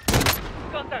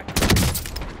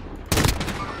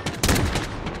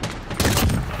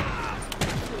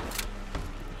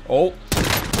 Oh.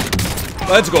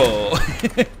 Let's go.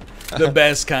 The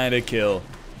best kind of kill.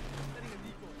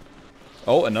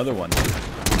 Oh, another one.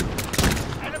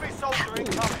 Enemy soldier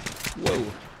incoming. Whoa.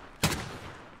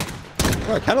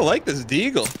 Oh, I kind of like this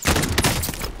deagle.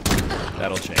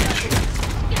 That'll change.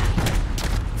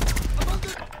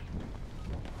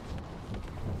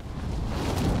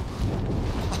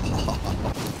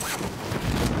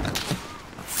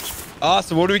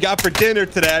 Awesome. What do we got for dinner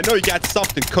today? I know you got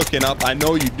something cooking up. I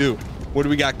know you do. What do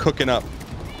we got cooking up?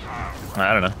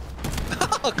 I don't know.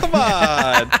 Oh, come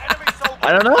on.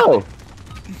 I don't know.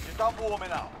 You're done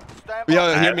warming up. Stand by.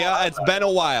 Yo, hear me out. It's been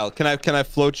a while. Can I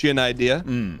float you an idea?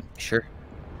 Sure.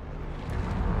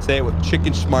 Say it with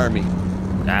chicken schmarmy.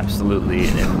 Absolutely.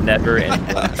 And never in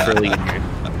a trillion years.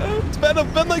 It's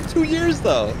been like 2 years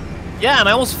though. Yeah, and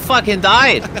I almost fucking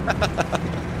died.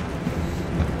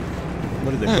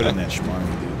 What did they put in that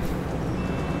schmarmy, dude?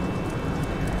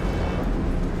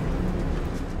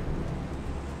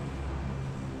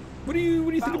 What do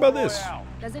you think about this?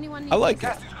 Does anyone need I like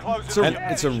it.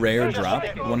 It's a rare drop,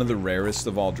 one of the rarest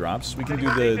of all drops. We can do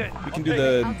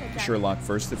the Sherlock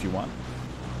first if you want.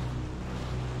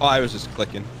 Oh, I was just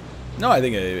clicking. No, I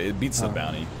think it beats the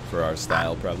bounty for our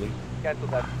style probably. Cancel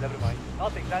that. Never mind. I'll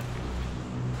take that.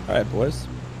 All right, boys.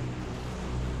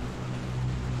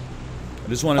 I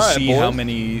just want to All right, see boys.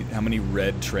 how many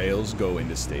red trails go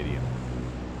into stadium.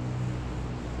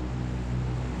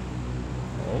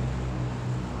 Oh.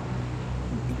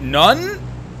 None?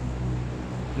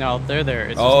 No, they're there.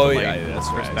 It's Oh, just yeah, delayed that's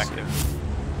right. perspective.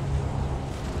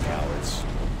 Cowards.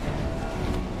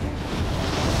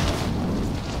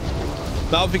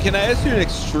 Malfi, can I ask you an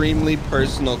extremely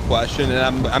personal question?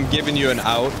 And I'm giving you an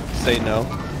out. Say no.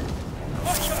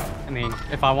 I mean,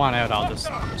 if I want out, I'll just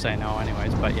say no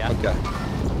anyways, but yeah. Okay.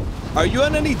 Are you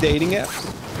on any dating apps?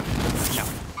 No.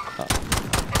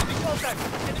 Enemy contact.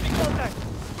 Enemy contact.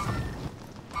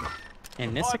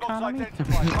 In this economy?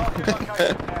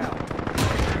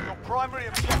 Your primary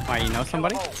objective. Why, you know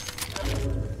somebody? Oh,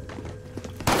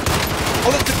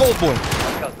 that's the gold boy.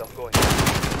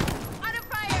 Out of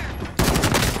fire!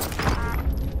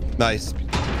 Nice.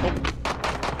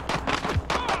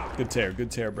 Good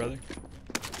tear, brother.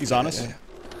 He's on us. Yeah.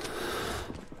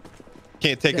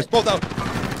 Can't take us both out.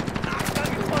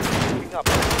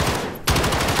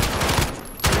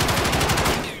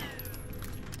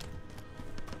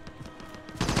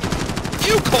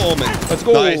 You Coleman. Let's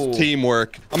go. Nice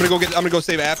teamwork. I'm gonna go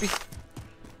save Appy.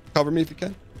 Cover me if you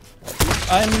can.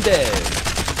 I'm dead.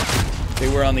 They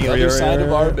were on the other side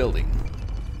of our building.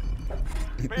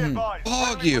 Be advised.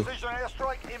 Fog you. Precision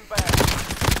airstrike inbound.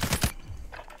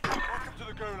 Welcome to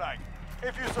the Gulag.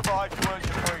 If you survive, you earn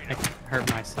your I freedom. hurt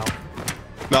myself.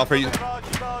 Malfi,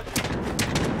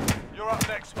 You're up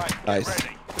next, mate. Get nice.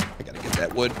 ready. I gotta get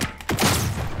that wood.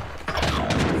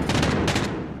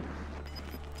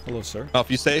 Hello, sir.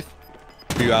 Malfi, you safe?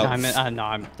 Are you out? No,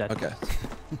 I'm dead. Okay.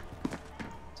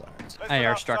 Sorry. Listen I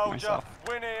up, airstruck soldier. myself.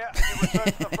 Win here and you return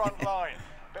to the front line.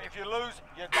 But if you lose,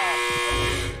 you're done.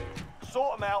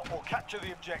 Sort them out or capture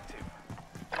the objective.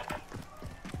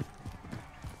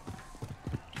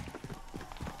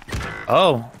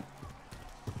 Oh.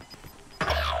 That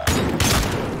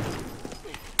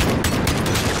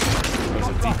was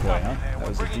a decoy, huh? That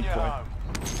was a Bringing you decoy. home.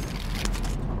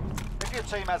 If your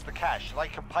team has the cash, they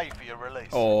can pay for your release.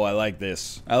 Oh, I like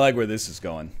this. I like where this is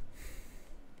going.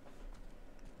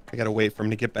 I gotta wait for him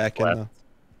to get back in though.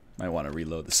 Might want to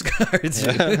reload the scar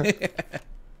too.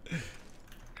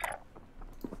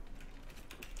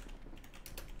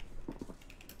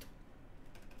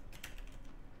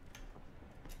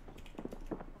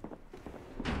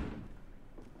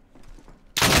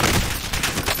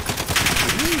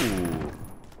 Ooh.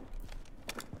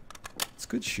 It's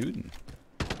good shooting.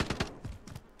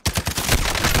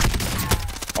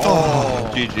 Oh,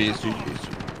 GG's.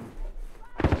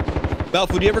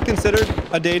 Belf, would you ever consider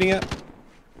a dating app?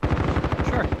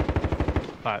 Sure.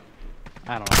 But,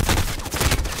 I don't know.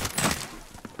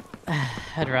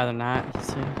 I'd rather not.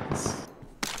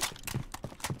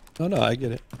 No, I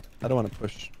get it. I don't want to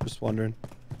push. Just wondering.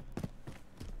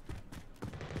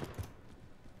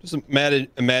 Just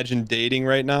imagine dating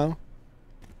right now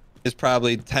is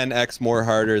probably 10x more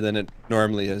harder than it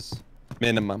normally is.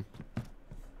 Minimum.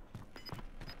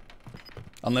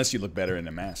 Unless you look better in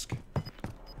a mask.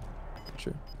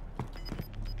 Sure.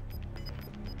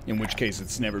 In which case,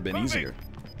 it's never been easier.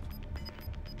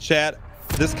 Chat,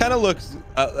 this kind of looks...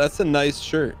 that's a nice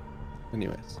shirt.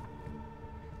 Anyways.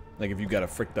 Like if you got a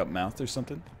fricked up mouth or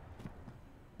something?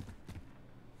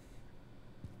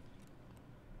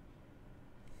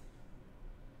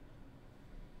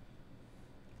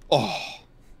 Oh.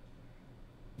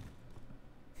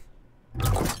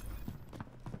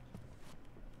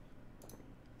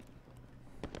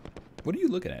 What are you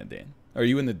looking at, Dan? Are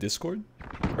you in the Discord?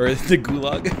 Or the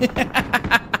Gulag?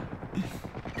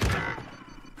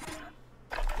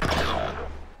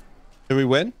 Did we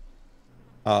win?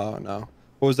 Oh, no.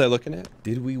 What was I looking at?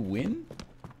 Did we win?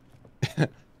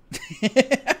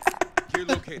 You're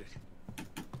located.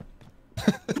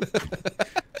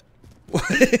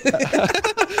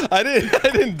 I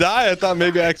didn't die. I thought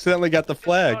maybe I accidentally got the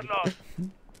flag.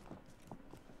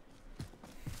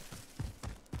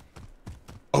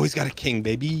 Oh, he's got a king,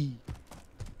 baby.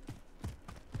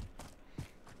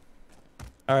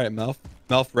 All right, Melf.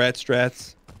 Melf Rat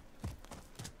Strats.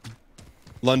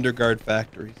 Lunderguard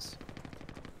Factories.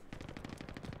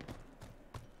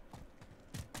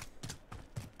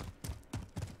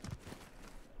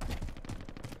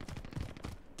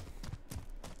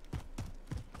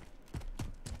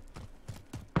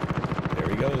 There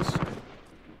he goes.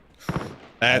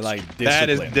 That's, like that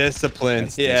is discipline. discipline.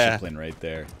 That's yeah. discipline right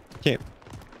there. Can't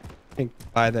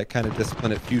buy that kind of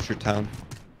discipline at Future Town.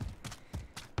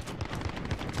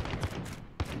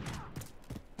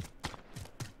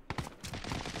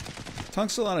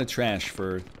 Talks a lot of trash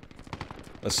for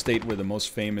a state where the most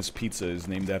famous pizza is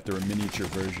named after a miniature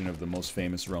version of the most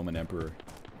famous Roman emperor.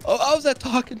 Oh, how's that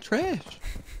talking trash?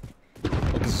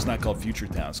 Well, because it's not called Future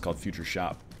Town, it's called Future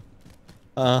Shop.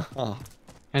 Uh-huh.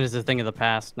 And it's a thing of the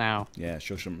past now. Yeah,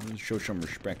 show some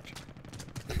respect.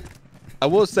 I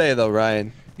will say though,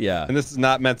 Ryan. Yeah. And this is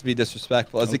not meant to be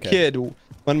disrespectful. As a kid, one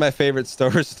of my favorite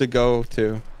stores to go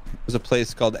to was a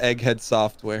place called Egghead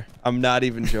Software. I'm not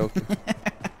even joking.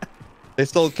 They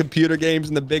sold computer games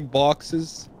in the big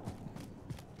boxes.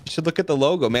 You should look at the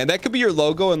logo, man. That could be your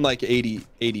logo in like 80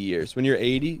 years. When you're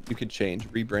 80, you could change,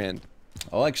 rebrand.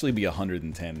 I'll actually be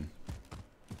 110.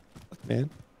 Man,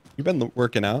 you've been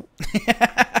working out.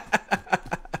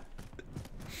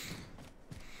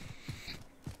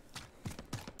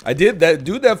 I did that,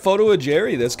 dude. That photo of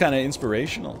Jerry, that's kind of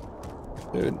inspirational,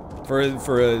 dude. For a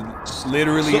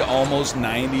literally almost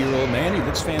 90-year-old man, he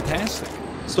looks fantastic.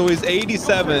 So he's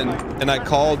 87, and I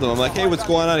called him. I'm like, hey, what's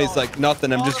going on? He's like,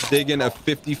 nothing. I'm just digging a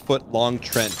 50-foot long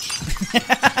trench.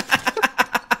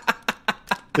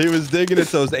 He was digging it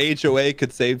so his HOA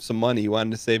could save some money. He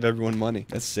wanted to save everyone money.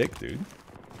 That's sick, dude.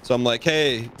 So I'm like,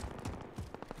 hey.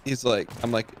 He's like,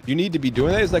 I'm like, you need to be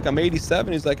doing that. He's like, I'm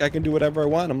 87. He's like, I can do whatever I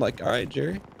want. I'm like, all right,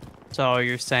 Jerry. So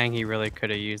you're saying he really could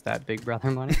have used that Big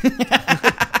Brother money?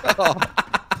 Oh,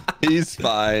 he's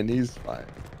fine. He's fine.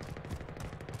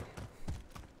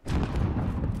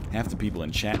 Half the people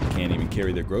in chat can't even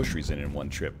carry their groceries in one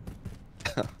trip.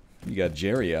 You got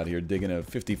Jerry out here digging a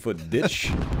 50-foot ditch.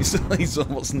 He's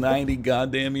almost 90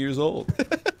 goddamn years old.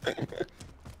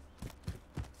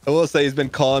 I will say he's been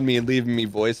calling me and leaving me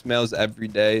voicemails every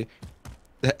day,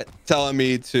 telling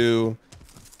me to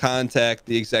contact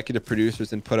the executive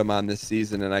producers and put them on this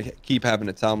season. And I keep having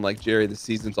to tell him, like, Jerry, the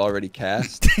season's already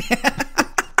cast.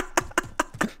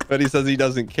 But he says he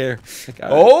doesn't care. Like,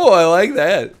 oh, I like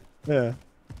that. Yeah.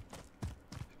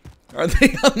 Are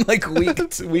they on like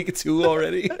week two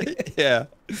already? Yeah.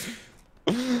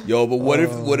 Yo, but what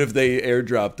if they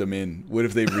airdropped him in? What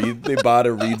if they bought a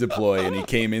redeploy and he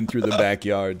came in through the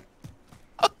backyard?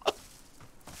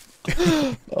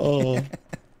 Oh.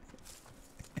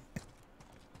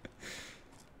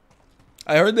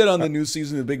 I heard that on the new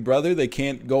season of Big Brother, they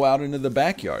can't go out into the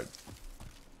backyard.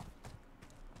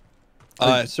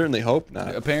 I certainly hope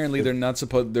not. Apparently, they're not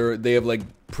supposed. They have like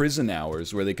prison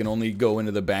hours where they can only go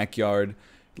into the backyard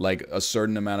like a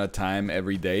certain amount of time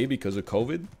every day because of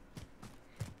COVID.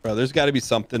 Bro, there's got to be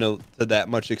something to that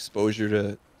much exposure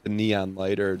to neon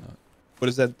light or what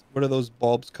is that? What are those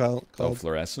bulbs called? Oh,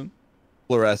 fluorescent.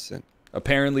 Fluorescent.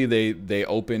 Apparently, they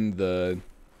opened the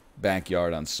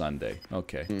backyard on Sunday.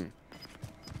 Okay.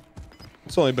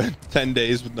 It's only been 10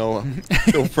 days with no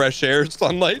fresh air,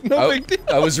 sunlight, no big deal.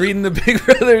 I was reading the Big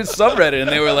Brother subreddit, and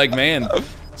they were like, man,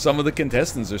 some of the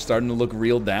contestants are starting to look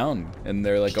real down, and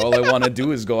they're like, all I want to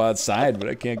do is go outside, but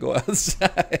I can't go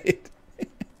outside.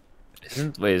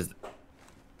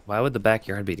 Why would the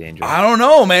backyard be dangerous? I don't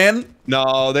know, man.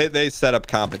 No, they set up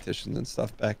competitions and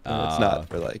stuff back then. It's not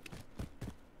for like.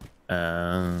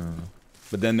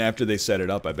 But then after they set it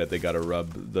up, I bet they got to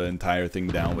rub the entire thing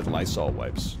down with Lysol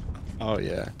wipes. Oh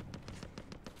yeah.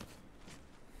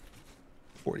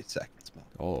 40 seconds, Mouth.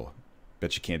 Oh,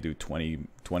 bet you can't do 20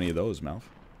 of those, Mouth.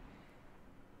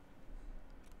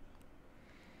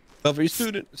 Mouth, are you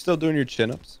still doing your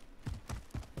chin-ups?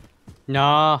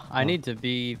 No, I need to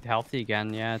be healthy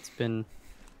again. Yeah, it's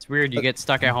weird. You get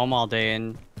stuck at home all day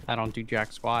and I don't do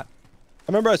jack squat. I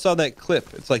remember I saw that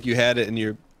clip. It's like you had it in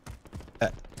your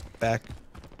back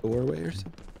doorway or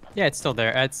something. Yeah, it's still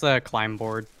there. It's a climb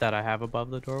board that I have above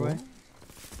the doorway.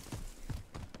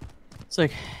 It's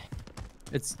like,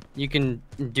 you can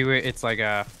do it. It's like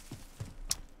a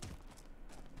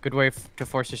good way to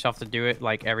force yourself to do it.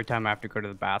 Like every time I have to go to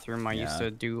the bathroom, I used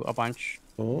to do a bunch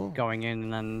going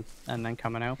in and then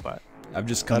coming out. But I've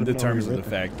just come to terms with the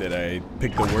fact that I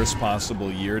picked the worst possible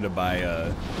year to buy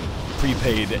a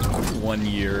prepaid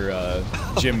 1-year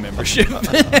gym membership.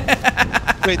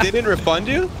 Wait, they didn't refund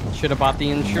you? Should have bought the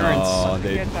insurance. No,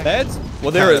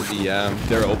 Well,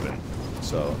 they're open.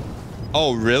 So.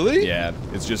 Oh, really? Yeah,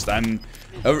 it's just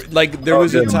like there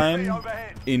was a time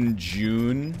in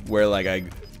June where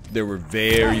like there were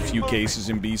very few cases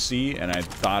in BC, and I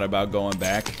thought about going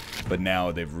back, but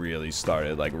now they've really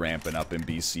started like ramping up in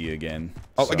BC again.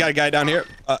 Oh, so. I got a guy down here.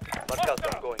 Oh my god,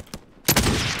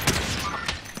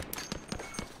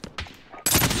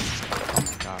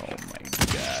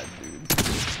 dude.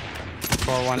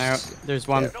 Pour one out. There's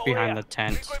one behind the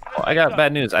tent. Oh, I got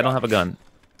bad news. I don't have a gun.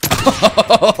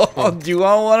 Oh, do you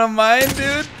want one of mine,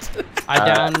 dude? I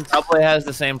downed. Probably has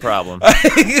the same problem.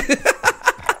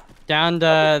 Downed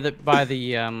by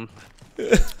the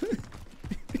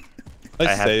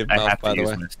I saved Mouth, by the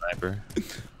way. My sniper.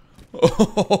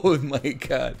 Oh my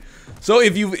god. So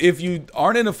if you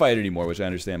aren't in a fight anymore, which I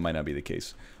understand might not be the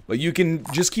case, but you can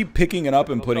just keep picking it up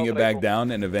and putting it back down,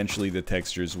 and eventually the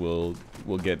textures will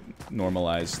get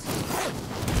normalized.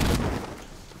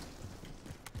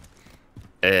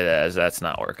 That's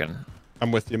not working.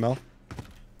 I'm with you, Mel.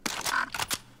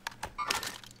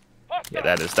 Yeah,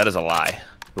 that is a lie.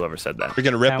 Whoever said that. You're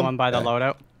gonna rip that one by the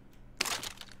loadout.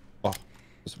 Oh.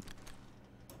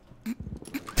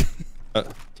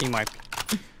 Team wipe.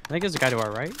 I think there's a guy to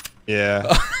our right. Yeah,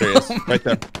 there he is. Right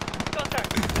there.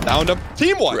 Downed him.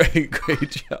 Team wipe.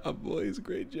 Great job, boys.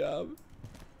 Great job.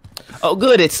 Oh,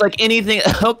 good. It's like anything.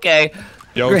 Okay.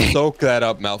 Yo, Great. soak that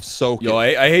up, Mouth. Soak Yo,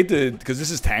 it. I hate to, because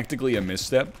this is tactically a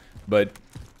misstep, but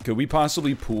could we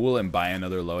possibly pool and buy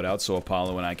another loadout so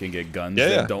Apollo and I can get guns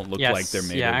that don't look like they're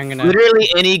made of? I'm gonna... Literally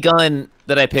any gun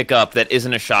that I pick up that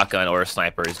isn't a shotgun or a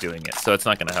sniper is doing it, so it's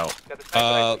not gonna help.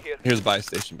 Here's a buy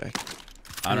station bag.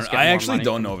 I actually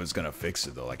don't know if it's gonna fix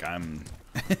it though. Like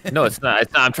No, it's not.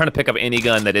 It's not. I'm trying to pick up any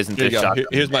gun that isn't a shotgun.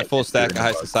 Here's my full stack of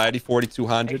High Society,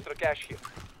 4,200.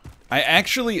 I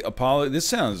actually, Apollo, this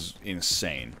sounds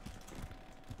insane.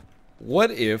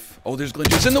 What if... Oh, there's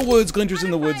glinters in the woods. Glinters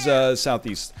in the woods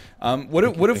southeast.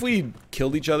 What if we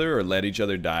killed each other or let each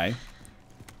other die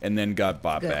and then got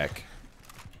bought back?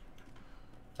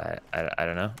 I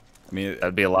don't know. I mean...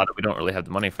 That'd be a lot. We don't really have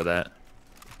the money for that.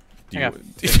 Do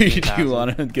you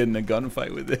want to get in a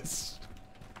gunfight with this?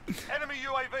 Enemy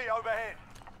UAV overhead.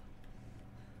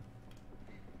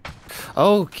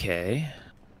 Okay.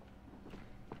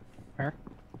 Where?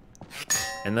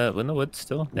 In the woods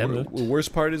still. They haven't moved. The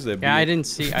worst part is that Yeah, I didn't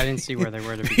see where they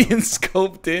were to be. being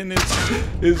scoped in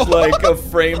is like a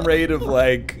frame rate of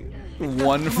like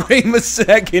 1 frame a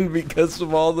second because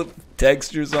of all the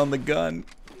textures on the gun.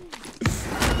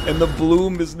 And the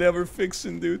bloom is never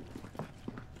fixing, dude.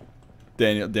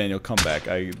 Daniel, come back.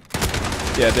 Yeah,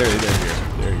 they're here.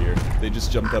 They're here. They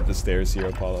just jumped up the stairs here,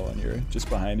 Apollo, on your just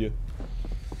behind you.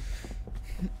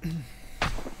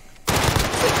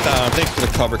 Thanks for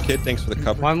the cover, kid. Thanks for the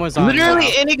cover. One was on. Literally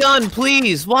any gun,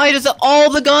 please. Why does it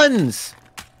all the guns?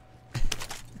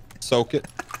 Soak it.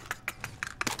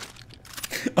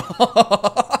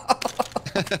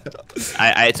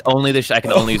 It's only the I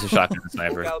can only use a shotgun and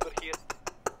sniper.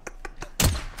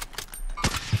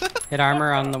 Hit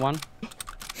armor on the one.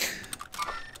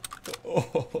 I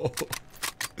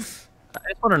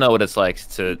just want to know what it's like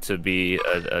to be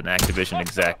an Activision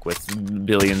exec with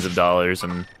billions of dollars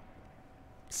and.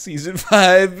 Season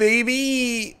 5,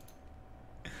 baby.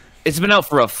 It's been out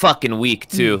for a fucking week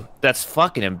too. That's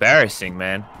fucking embarrassing,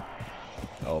 man.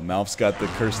 Oh, Malf's got the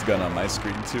cursed gun on my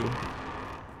screen too.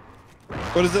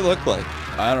 What does it look like?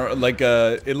 I don't like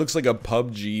it looks like a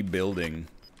PUBG building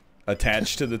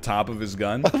attached to the top of his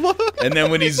gun. And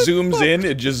then when he zooms in,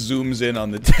 it just zooms in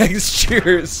on the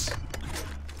textures.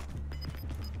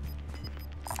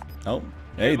 Oh,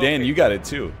 hey Dan, you got it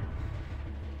too.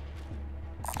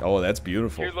 Oh, that's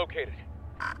beautiful. You're located.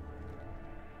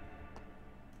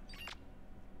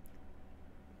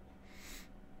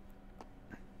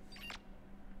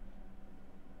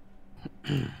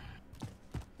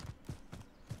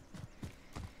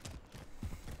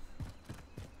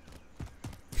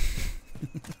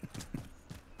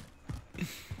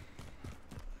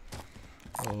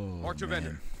 Oh, Mark to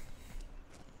vendor.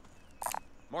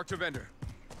 Mark to vendor.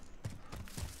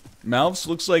 Malphs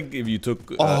looks like if you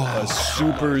took a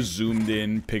super zoomed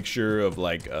in picture of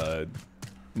like a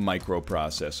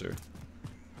microprocessor.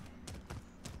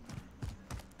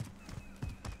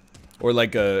 Or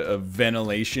like a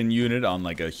ventilation unit on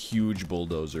like a huge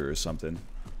bulldozer or something.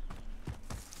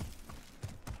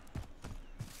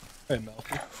 Hey,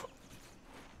 Malphus.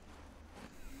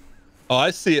 Oh,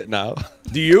 I see it now.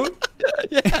 Do you?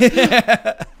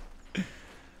 Yeah.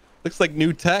 Looks like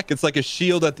new tech. It's like a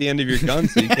shield at the end of your gun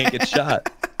so you can't get shot.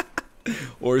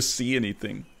 Or see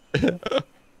anything.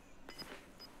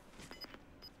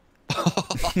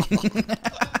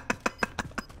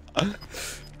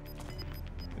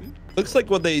 Looks like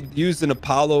what they used in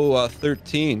Apollo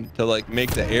 13 to like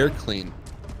make the air clean.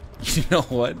 You know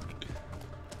what?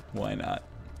 Why not?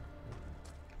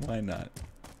 Why not?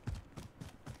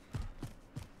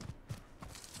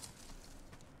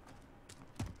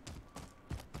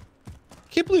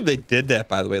 I can't believe they did that,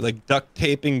 by the way. Like duct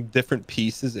taping different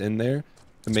pieces in there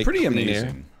to make Pretty clean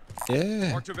amazing. Air.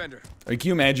 Yeah. Mark to vendor. Like, can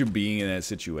you imagine being in that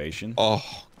situation? Oh,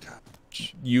 God.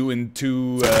 You and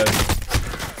two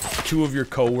of your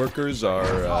coworkers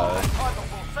are.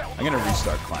 I'm gonna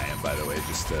restart client, by the way,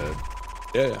 just to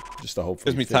hopefully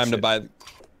Gives me fix time to it. buy the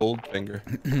gold finger.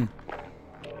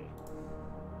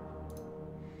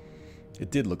 It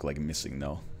did look like missing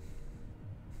though.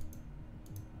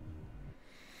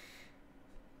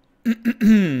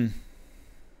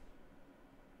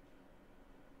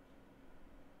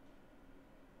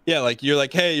 Yeah, like you're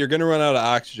like, hey, you're gonna run out of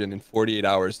oxygen in 48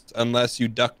 hours unless you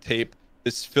duct tape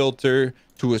this filter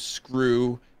to a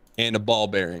screw and a ball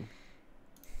bearing.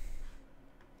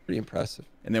 Pretty impressive.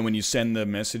 And then when you send the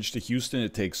message to Houston,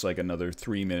 it takes like another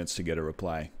 3 minutes to get a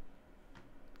reply.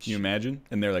 Can you imagine?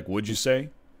 And they're like, "What'd you say?"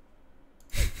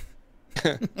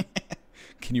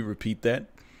 Can you repeat that?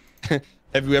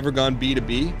 Have you ever gone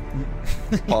B2B?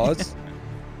 Pause.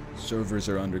 Servers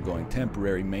are undergoing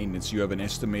temporary maintenance. You have an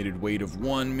estimated wait of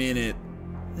 1 minute.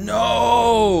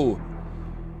 No!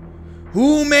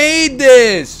 Who made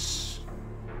this?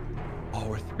 Oh,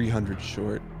 we're 300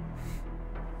 short.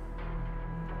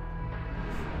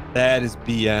 That is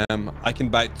BM. I can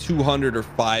buy 200 or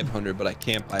 500, but I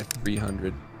can't buy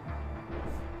 300.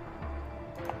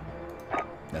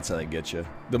 That's how they get you.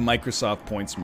 The Microsoft points